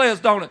Bible says,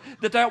 don't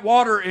it, that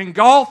water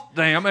engulfed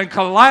them and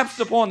collapsed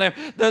upon them.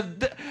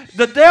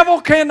 The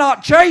devil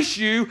cannot chase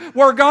you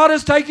where God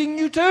is taking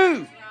you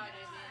to.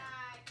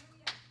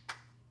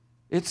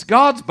 It's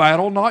God's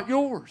battle, not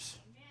yours.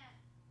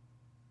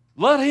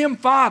 Let Him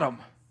fight them.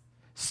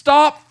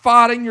 Stop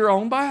fighting your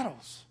own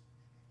battles.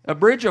 A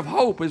bridge of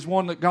hope is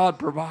one that God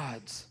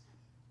provides.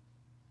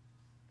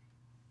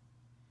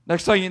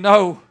 Next thing you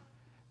know,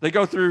 they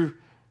go through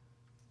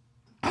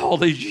all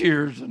these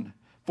years and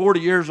 40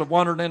 years of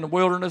wandering in the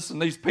wilderness,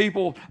 and these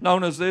people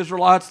known as the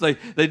Israelites, they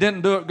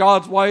didn't do it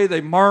God's way.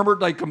 They murmured,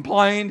 they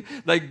complained,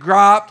 they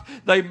griped,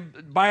 they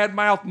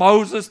badmouthed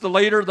Moses, the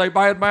leader, they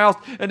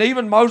badmouthed, and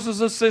even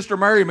Moses' sister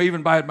Miriam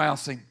even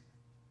badmouthed him.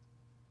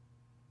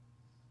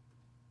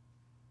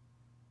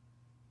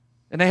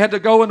 And they had to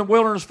go in the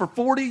wilderness for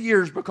 40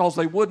 years because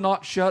they would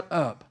not shut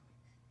up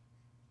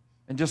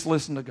and just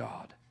listen to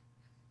God.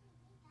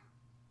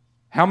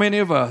 How many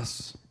of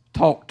us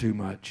talk too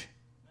much?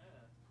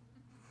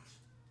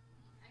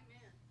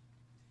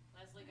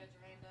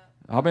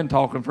 I've been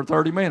talking for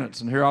 30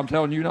 minutes, and here I'm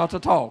telling you not to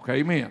talk.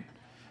 Amen.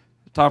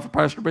 It's time for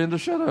Pastor Ben to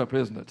shut up,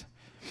 isn't it?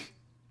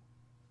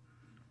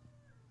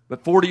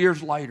 But 40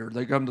 years later,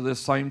 they come to this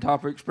same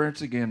type of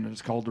experience again, and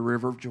it's called the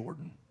River of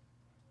Jordan.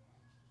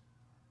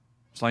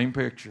 Same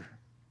picture.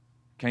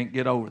 Can't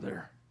get over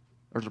there.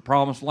 There's a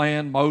promised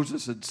land.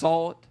 Moses had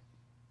saw it.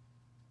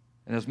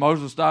 And as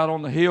Moses died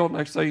on the hill,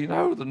 next thing you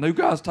know, the new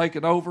guy's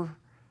taking over. And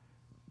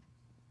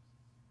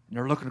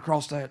they're looking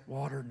across that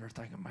water, and they're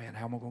thinking, man,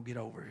 how am I going to get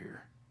over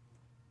here?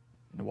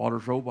 And the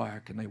waters roll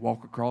back, and they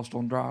walk across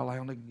on dry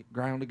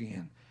ground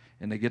again.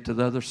 And they get to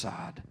the other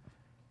side.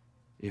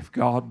 If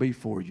God be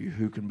for you,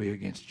 who can be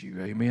against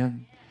you?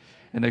 Amen?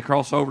 And they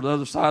cross over to the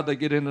other side. They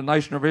get in the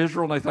nation of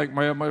Israel, and they think,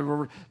 man,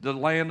 the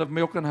land of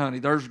milk and honey.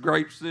 There's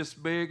grapes this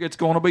big. It's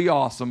going to be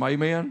awesome.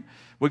 Amen?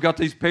 We got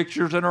these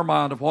pictures in our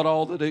mind of what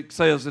all that it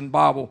says in the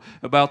Bible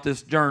about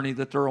this journey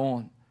that they're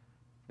on.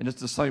 And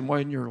it's the same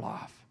way in your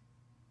life.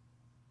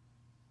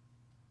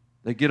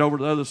 They get over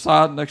to the other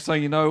side, and next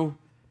thing you know,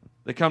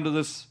 they come to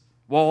this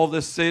wall of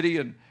this city,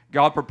 and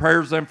God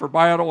prepares them for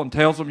battle and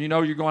tells them, you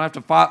know, you're going to have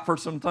to fight for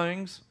some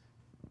things,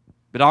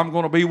 but I'm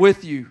going to be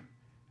with you.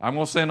 I'm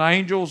going to send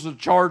angels to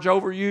charge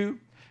over you,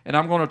 and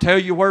I'm going to tell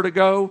you where to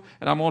go,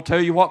 and I'm going to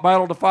tell you what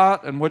battle to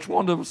fight and which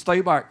one to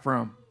stay back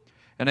from.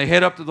 And they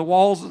head up to the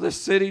walls of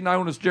this city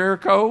known as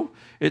Jericho.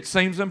 It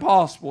seems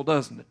impossible,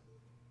 doesn't it?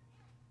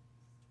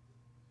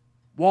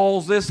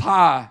 Walls this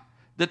high,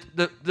 that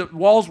the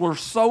walls were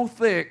so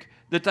thick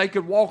that they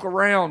could walk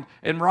around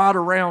and ride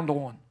around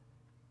on.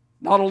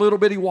 Not a little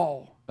bitty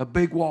wall, a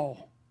big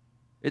wall.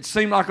 It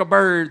seemed like a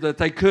barrier that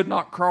they could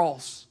not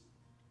cross.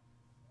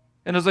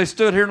 And as they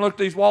stood here and looked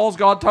at these walls,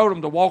 God told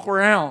them to walk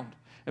around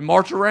and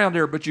march around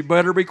here, but you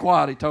better be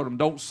quiet. He told them,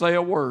 don't say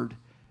a word.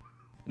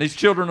 And these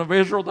children of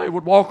Israel, they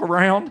would walk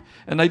around,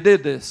 and they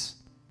did this.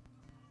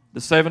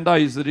 The 7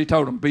 days that He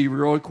told them, be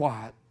really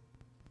quiet.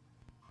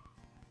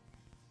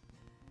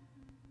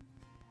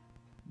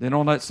 Then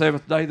on that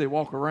 7th day, they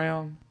walk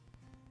around.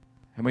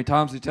 How many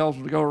times He tells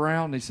them to go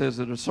around? He says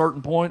at a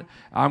certain point,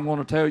 I'm going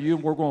to tell you,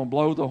 we're going to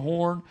blow the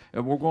horn,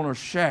 and we're going to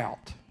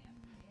shout.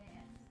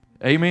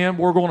 Amen?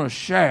 We're going to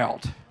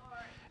shout.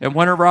 And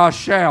whenever I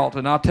shout,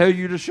 and I tell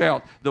you to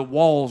shout, the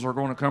walls are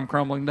going to come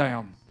crumbling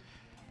down.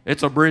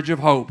 It's a bridge of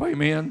hope.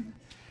 Amen?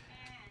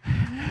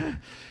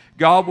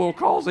 God will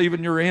cause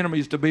even your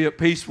enemies to be at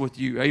peace with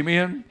you.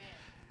 Amen?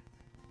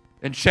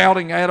 And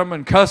shouting at them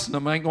and cussing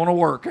them ain't going to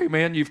work.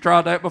 Amen? You've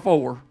tried that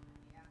before.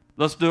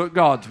 Let's do it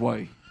God's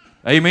way.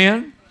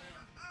 Amen?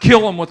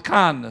 Kill them with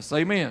kindness.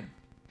 Amen?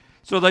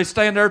 So they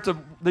stand there to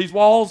these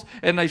walls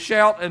and they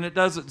shout, and it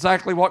does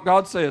exactly what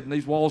God said, and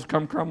these walls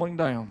come crumbling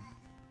down.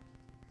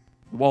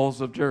 The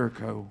walls of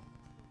Jericho.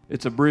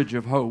 It's a bridge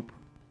of hope.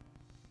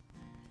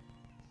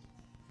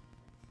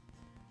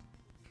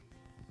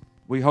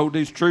 We hold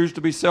these truths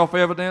to be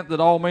self-evident, that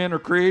all men are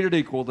created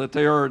equal, that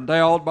they are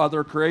endowed by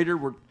their Creator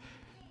with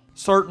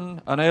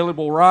certain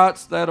unalienable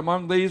rights, that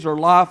among these are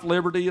life,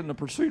 liberty, and the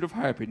pursuit of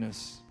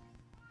happiness.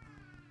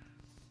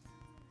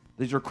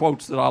 These are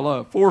quotes that I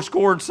love.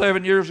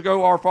 77 years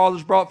ago, our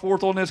fathers brought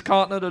forth on this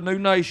continent a new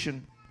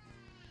nation,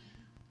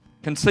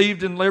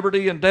 conceived in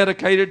liberty and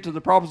dedicated to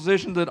the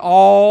proposition that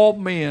all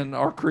men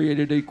are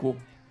created equal.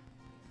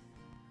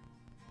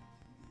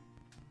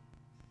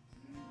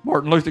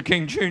 Martin Luther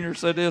King Jr.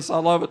 said this, I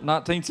love it,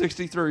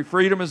 1963.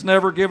 Freedom is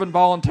never given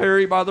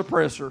voluntarily by the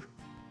oppressor.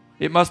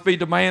 It must be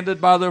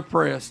demanded by the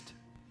oppressed.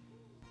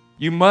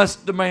 You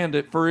must demand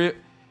it, for it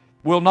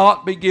will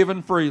not be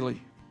given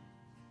freely.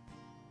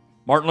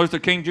 Martin Luther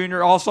King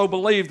Jr. also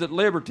believed that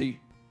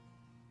liberty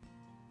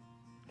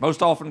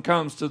most often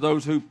comes to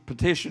those who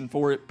petition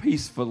for it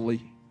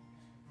peacefully.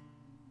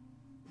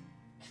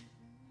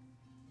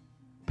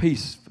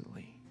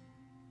 Peacefully.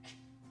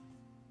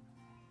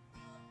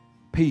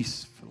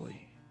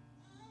 Peacefully.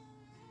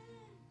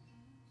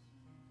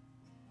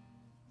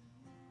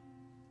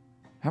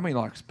 How many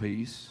likes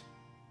peace?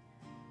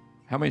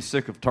 How many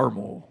sick of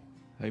turmoil?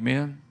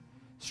 Amen?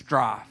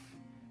 Strife,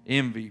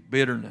 envy,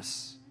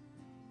 bitterness,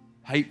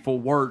 hateful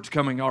words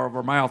coming out of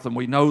our mouth, and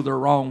we know they're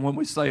wrong when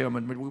we say them,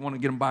 and we want to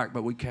get them back,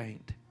 but we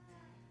can't.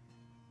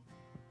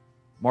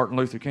 Martin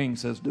Luther King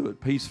says, do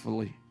it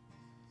peacefully.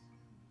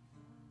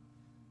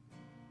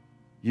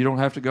 You don't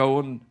have to go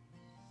and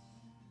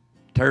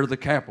tear the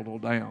Capitol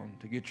down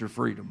to get your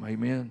freedom.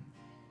 Amen?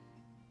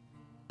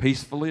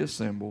 Peacefully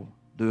assemble.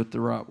 Do it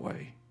the right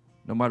way.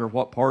 No matter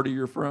what party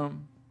you're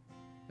from.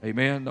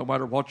 Amen? No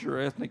matter what your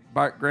ethnic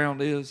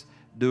background is,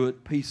 do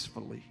it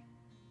peacefully.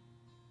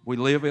 We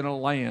live in a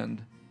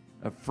land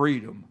of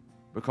freedom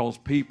because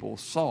people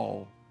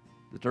saw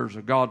that there's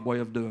a God way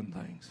of doing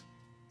things.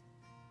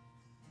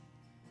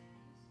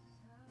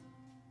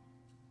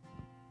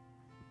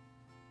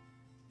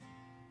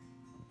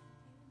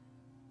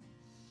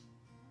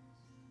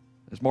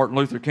 As Martin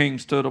Luther King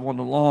stood up on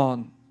the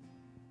lawn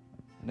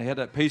and they had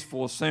that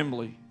peaceful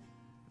assembly,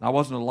 and I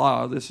wasn't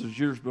alive, this is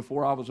years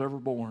before I was ever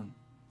born.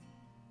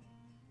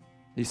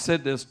 He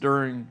said this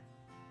during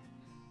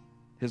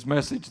his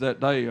message that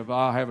day of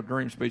I Have a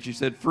Dream speech. He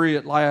said, free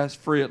at last,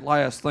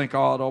 thank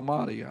God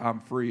Almighty, I'm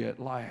free at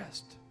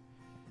last.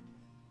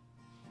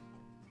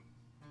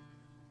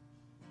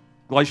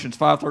 Galatians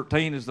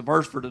 5:13 is the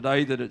verse for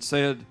today that it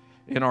said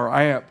in our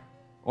app,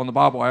 on the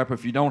Bible app.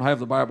 If you don't have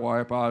the Bible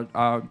app,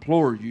 I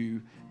implore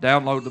you,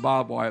 download the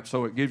Bible app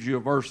so it gives you a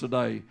verse a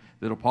day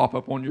that'll pop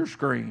up on your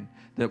screen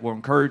that will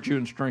encourage you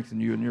and strengthen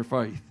you in your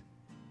faith.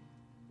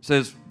 It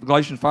says,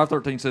 Galatians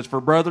 5:13 says, for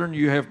brethren,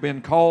 you have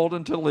been called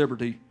into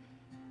liberty.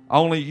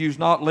 Only use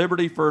not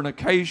liberty for an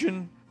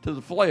occasion to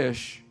the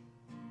flesh,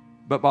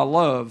 but by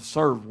love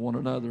serve one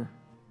another.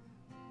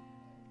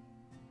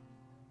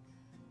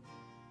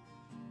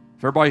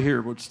 If everybody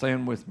here would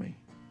stand with me.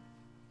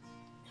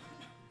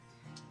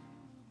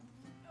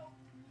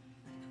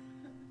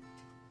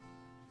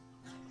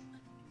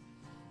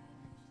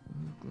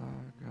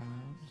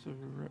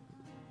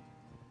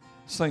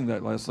 Sing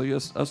that, Leslie.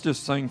 Let's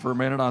just sing for a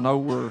minute. I know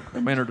we're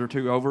a minute or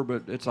two over,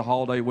 but it's a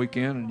holiday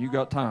weekend and you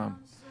got time.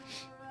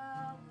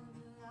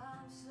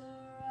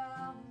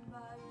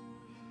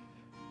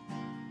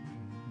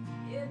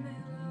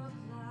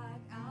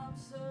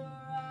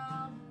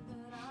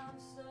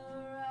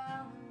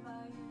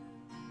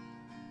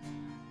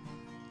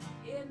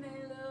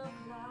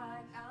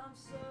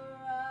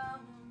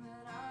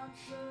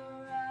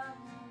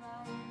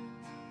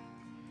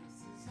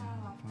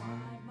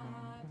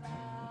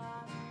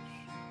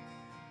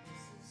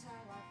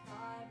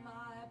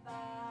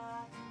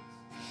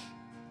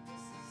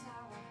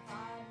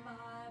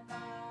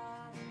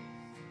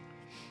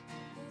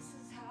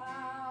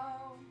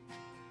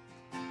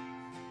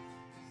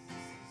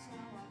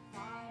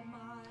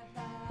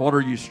 What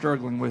are you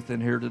struggling with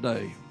in here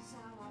today?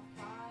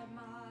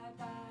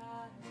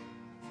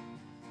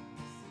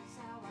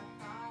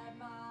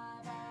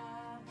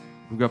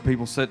 We've got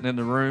people sitting in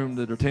the room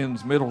that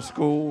attends middle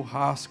school,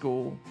 high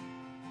school.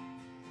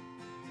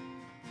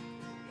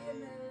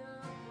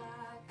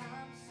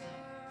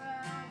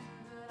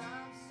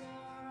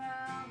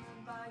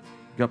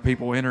 We've got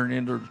people entering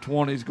into their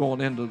 20s,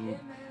 going into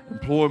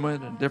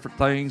employment and different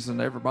things,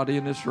 and everybody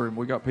in this room.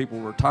 We got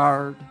people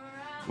retired.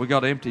 We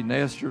got empty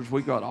nesters.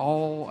 We got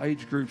all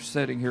age groups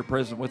sitting here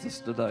present with us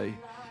today,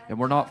 and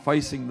we're not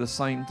facing the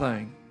same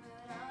thing.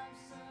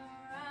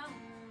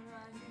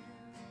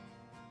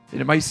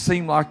 And it may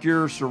seem like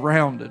you're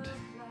surrounded,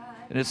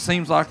 and it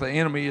seems like the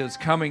enemy is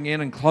coming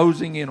in and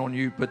closing in on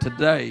you, but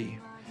today,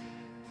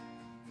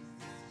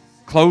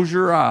 close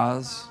your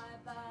eyes,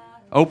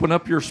 open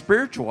up your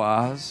spiritual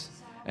eyes,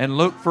 and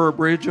look for a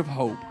bridge of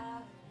hope.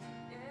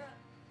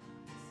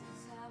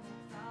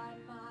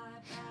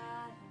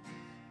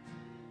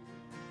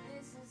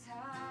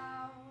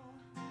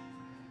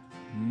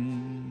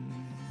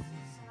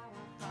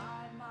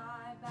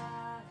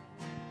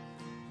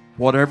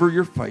 Whatever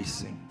you're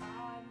facing,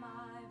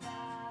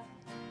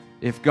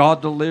 if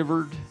God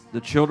delivered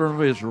the children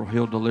of Israel,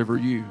 He'll deliver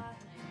you.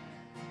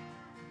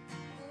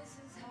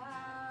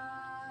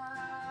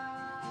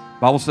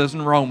 The Bible says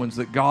in Romans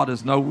that God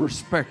is no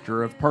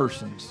respecter of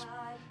persons.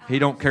 He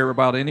don't care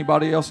about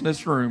anybody else in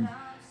this room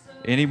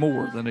any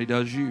more than He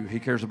does you.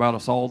 He cares about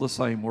us all the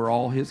same. We're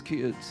all His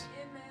kids.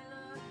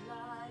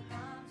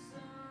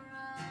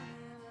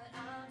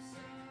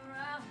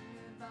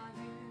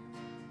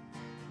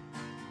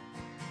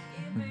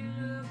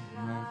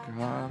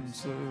 I'm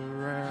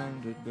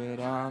surrounded, surrounded,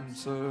 but I'm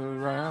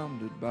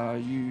surrounded by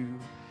you.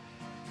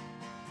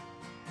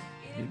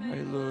 It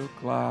may look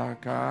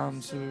like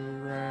I'm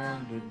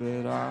surrounded,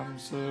 but I'm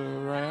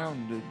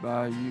surrounded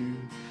by you.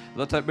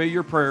 Let that be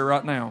your prayer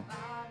right now.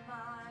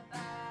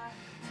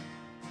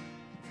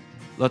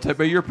 Let that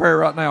be your prayer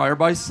right now.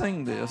 Everybody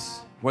sing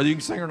this. Whether you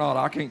can sing or not,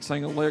 I can't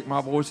sing a lick.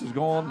 My voice is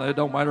gone. It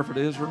don't matter if it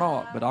is or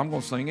not, but I'm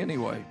going to sing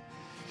anyway.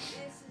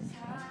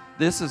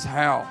 This is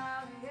how.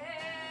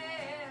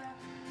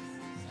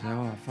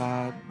 How I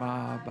fight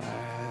my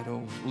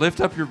battles.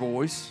 Lift up your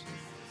voice.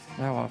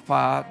 How I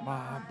fight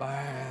my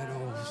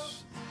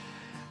battles.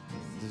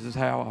 This is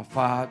how I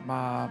fight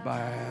my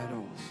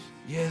battles.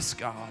 Yes,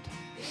 God.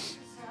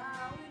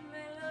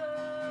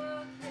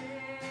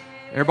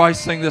 Everybody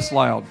sing this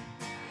loud.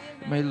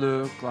 It may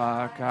look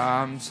like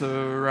I'm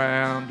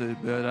surrounded,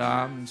 but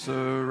I'm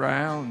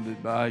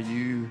surrounded by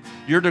you.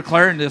 You're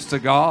declaring this to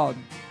God.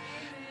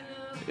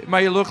 It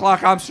may look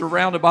like I'm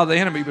surrounded by the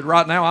enemy, but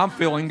right now I'm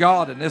feeling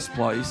God in this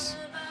place.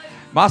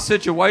 My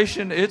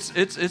situation,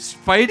 it's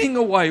fading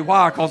away.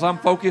 Why? Because I'm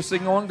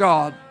focusing on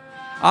God.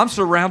 I'm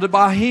surrounded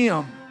by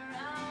Him.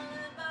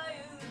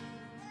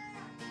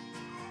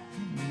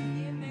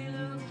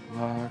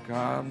 Like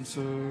I'm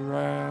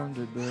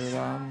surrounded, but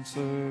I'm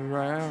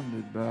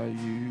surrounded by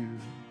you.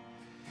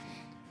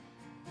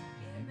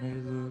 It may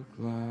look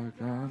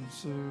like I'm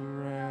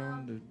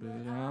surrounded,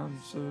 but I'm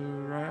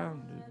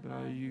surrounded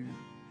by you.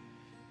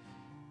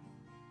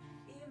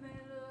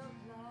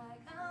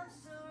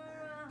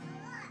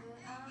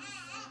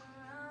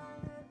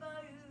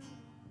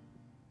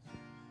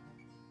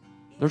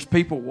 There's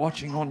people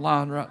watching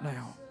online right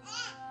now.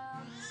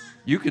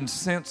 You can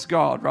sense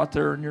God right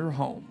there in your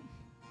home.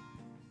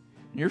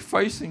 You're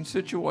facing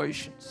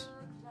situations.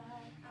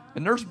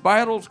 And there's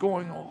battles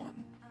going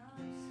on.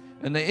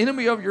 And the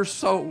enemy of your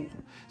soul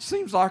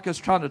seems like it's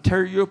trying to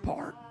tear you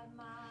apart.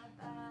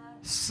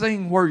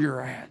 Sing where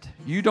you're at.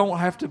 You don't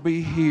have to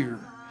be here.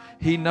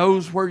 He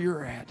knows where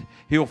you're at.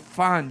 He'll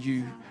find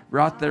you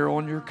right there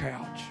on your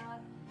couch.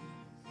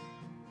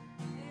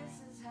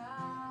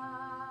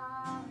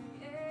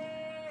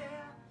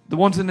 The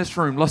ones in this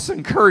room, let's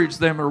encourage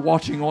them who are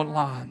watching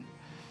online.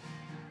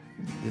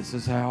 This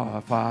is how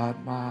I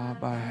fight my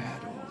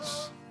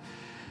battles.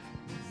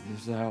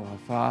 This is how I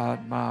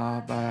fight my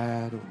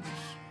battles.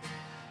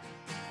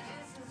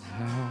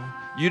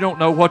 You don't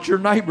know what your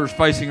neighbor's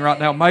facing right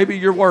now. Maybe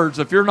your words,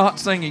 if you're not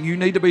singing, you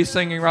need to be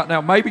singing right now.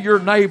 Maybe your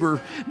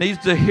neighbor needs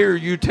to hear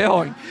you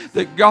telling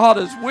that God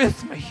is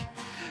with me,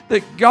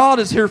 that God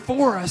is here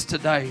for us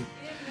today.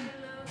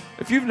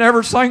 If you've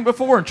never sang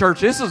before in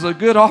church, this is a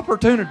good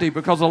opportunity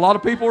because a lot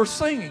of people are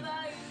singing.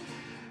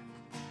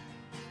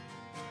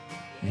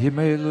 It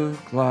may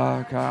look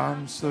like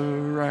I'm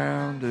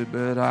surrounded,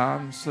 but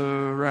I'm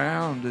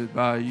surrounded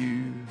by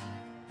you.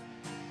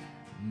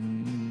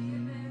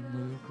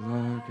 Look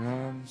like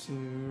I'm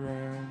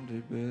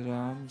surrounded, but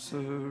I'm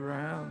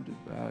surrounded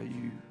by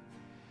you.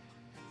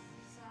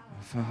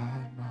 I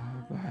fight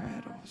my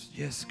battles.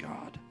 Yes,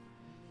 God.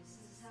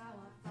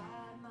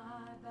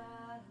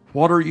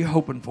 What are you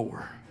hoping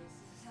for?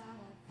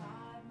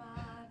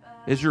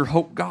 Is your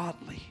hope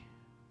godly?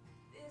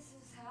 This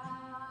is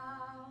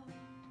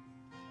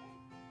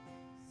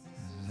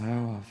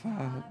how I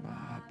fight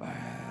my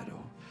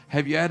battle.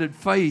 Have you added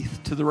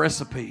faith to the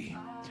recipe?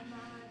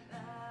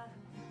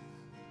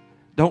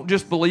 Don't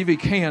just believe He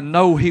can.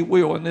 Know He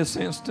will in this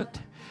instant.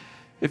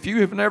 If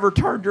you have never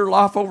turned your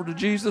life over to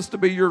Jesus to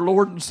be your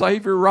Lord and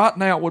Savior, right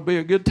now would be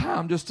a good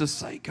time just to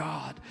say,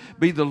 God,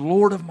 be the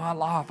Lord of my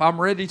life. I'm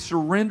ready to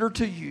surrender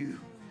to you.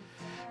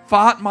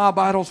 Fight my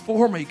battles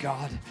for me,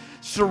 God.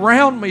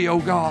 Surround me, oh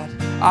God.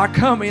 I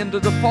come into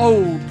the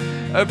fold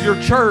of your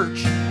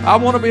church. I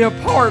want to be a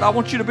part. I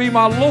want you to be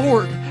my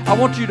Lord. I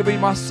want you to be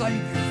my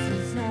Savior.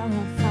 This is how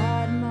I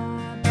fight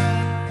my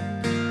battles.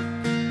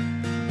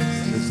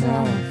 This is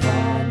how I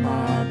fight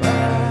my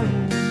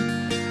battles.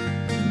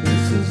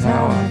 This is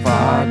how I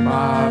fight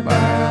my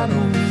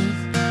battles.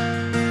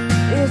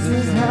 This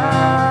is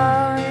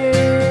how,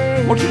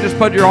 yeah. Won't you just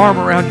put your arm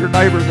around your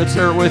neighbor that's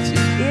there with you?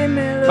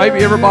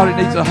 Maybe everybody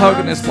needs a hug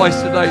in this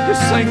place today.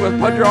 Just sing with,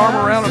 put your arm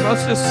around them.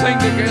 Let's just sing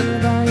together.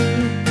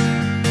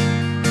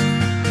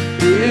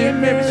 It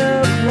may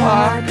look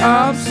like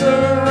I'm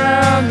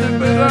surrounded,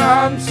 but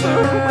I'm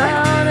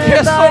surrounded.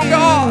 Yes, oh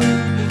God.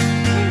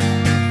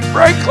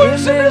 Break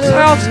loose in this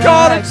house,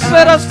 God, and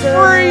set us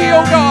free,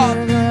 oh God.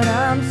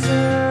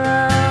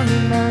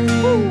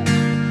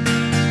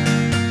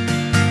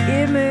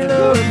 It may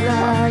look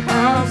like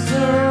I'm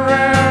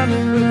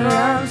surrounded, but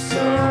I'm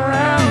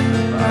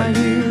surrounded by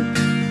you.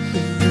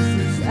 This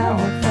is how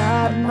I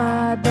fight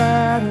my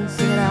battle.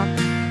 Sing it out.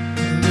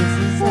 This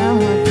is how I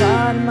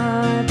fight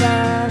my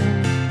battle.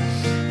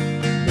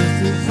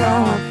 This is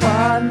how I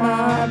fight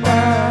my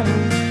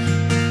battle.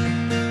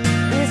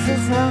 This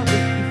is how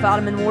you fight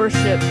them in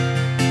worship.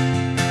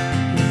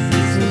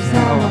 This is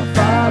how I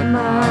fight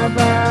my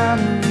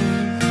battle.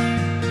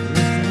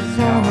 This is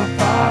how I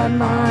fight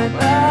my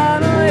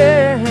battle.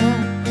 Yeah.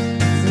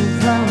 This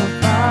is how I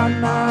fight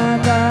my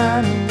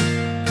battle.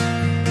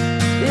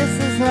 This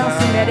is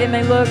how. It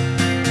may look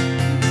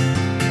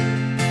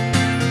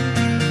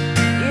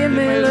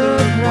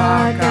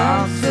like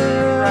I'm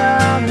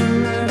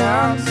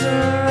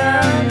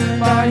surrounded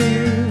by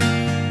you.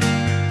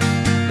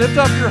 Lift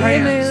up your hands.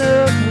 It may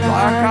look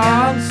like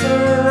I'm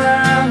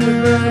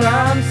surrounded, but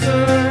I'm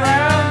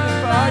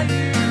surrounded by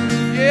you.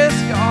 Yes,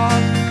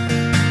 God.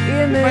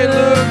 It may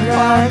look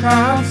like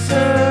I'm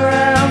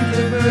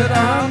surrounded, but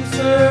I'm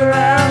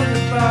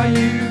surrounded by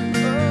you.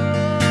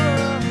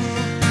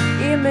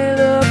 It may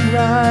look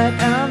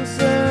like I'm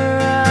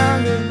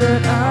surrounded,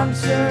 but I'm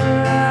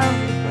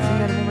surrounded by you. Sing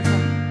that one more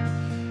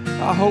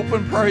time. I hope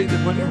and pray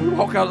that when we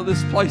walk out of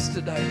this place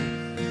today,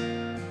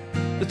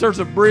 that there's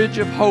a bridge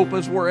of hope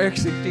as we're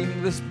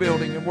exiting this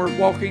building and we're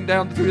walking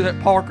down through that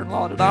parking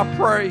lot. And I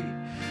pray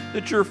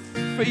that your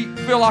feet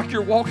feel like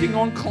you're walking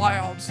on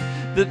clouds,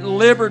 that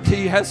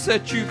liberty has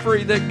set you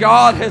free, that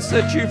God has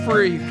set you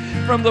free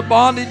from the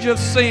bondage of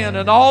sin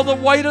and all the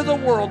weight of the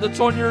world that's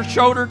on your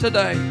shoulder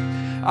today.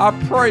 I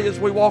pray as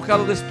we walk out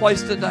of this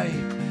place today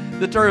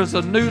that there is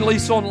a new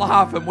lease on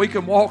life and we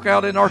can walk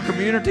out in our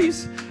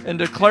communities and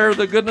declare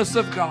the goodness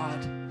of God.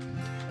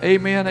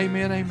 Amen,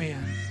 amen,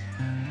 amen.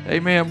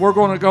 Amen. We're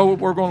going to go.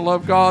 We're going to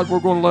love God. We're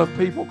going to love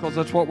people because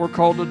that's what we're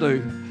called to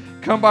do.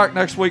 Come back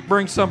next week.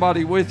 Bring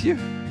somebody with you.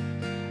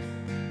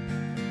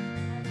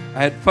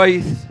 Add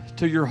faith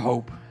to your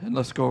hope, and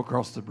let's go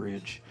across the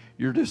bridge.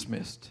 You're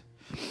dismissed.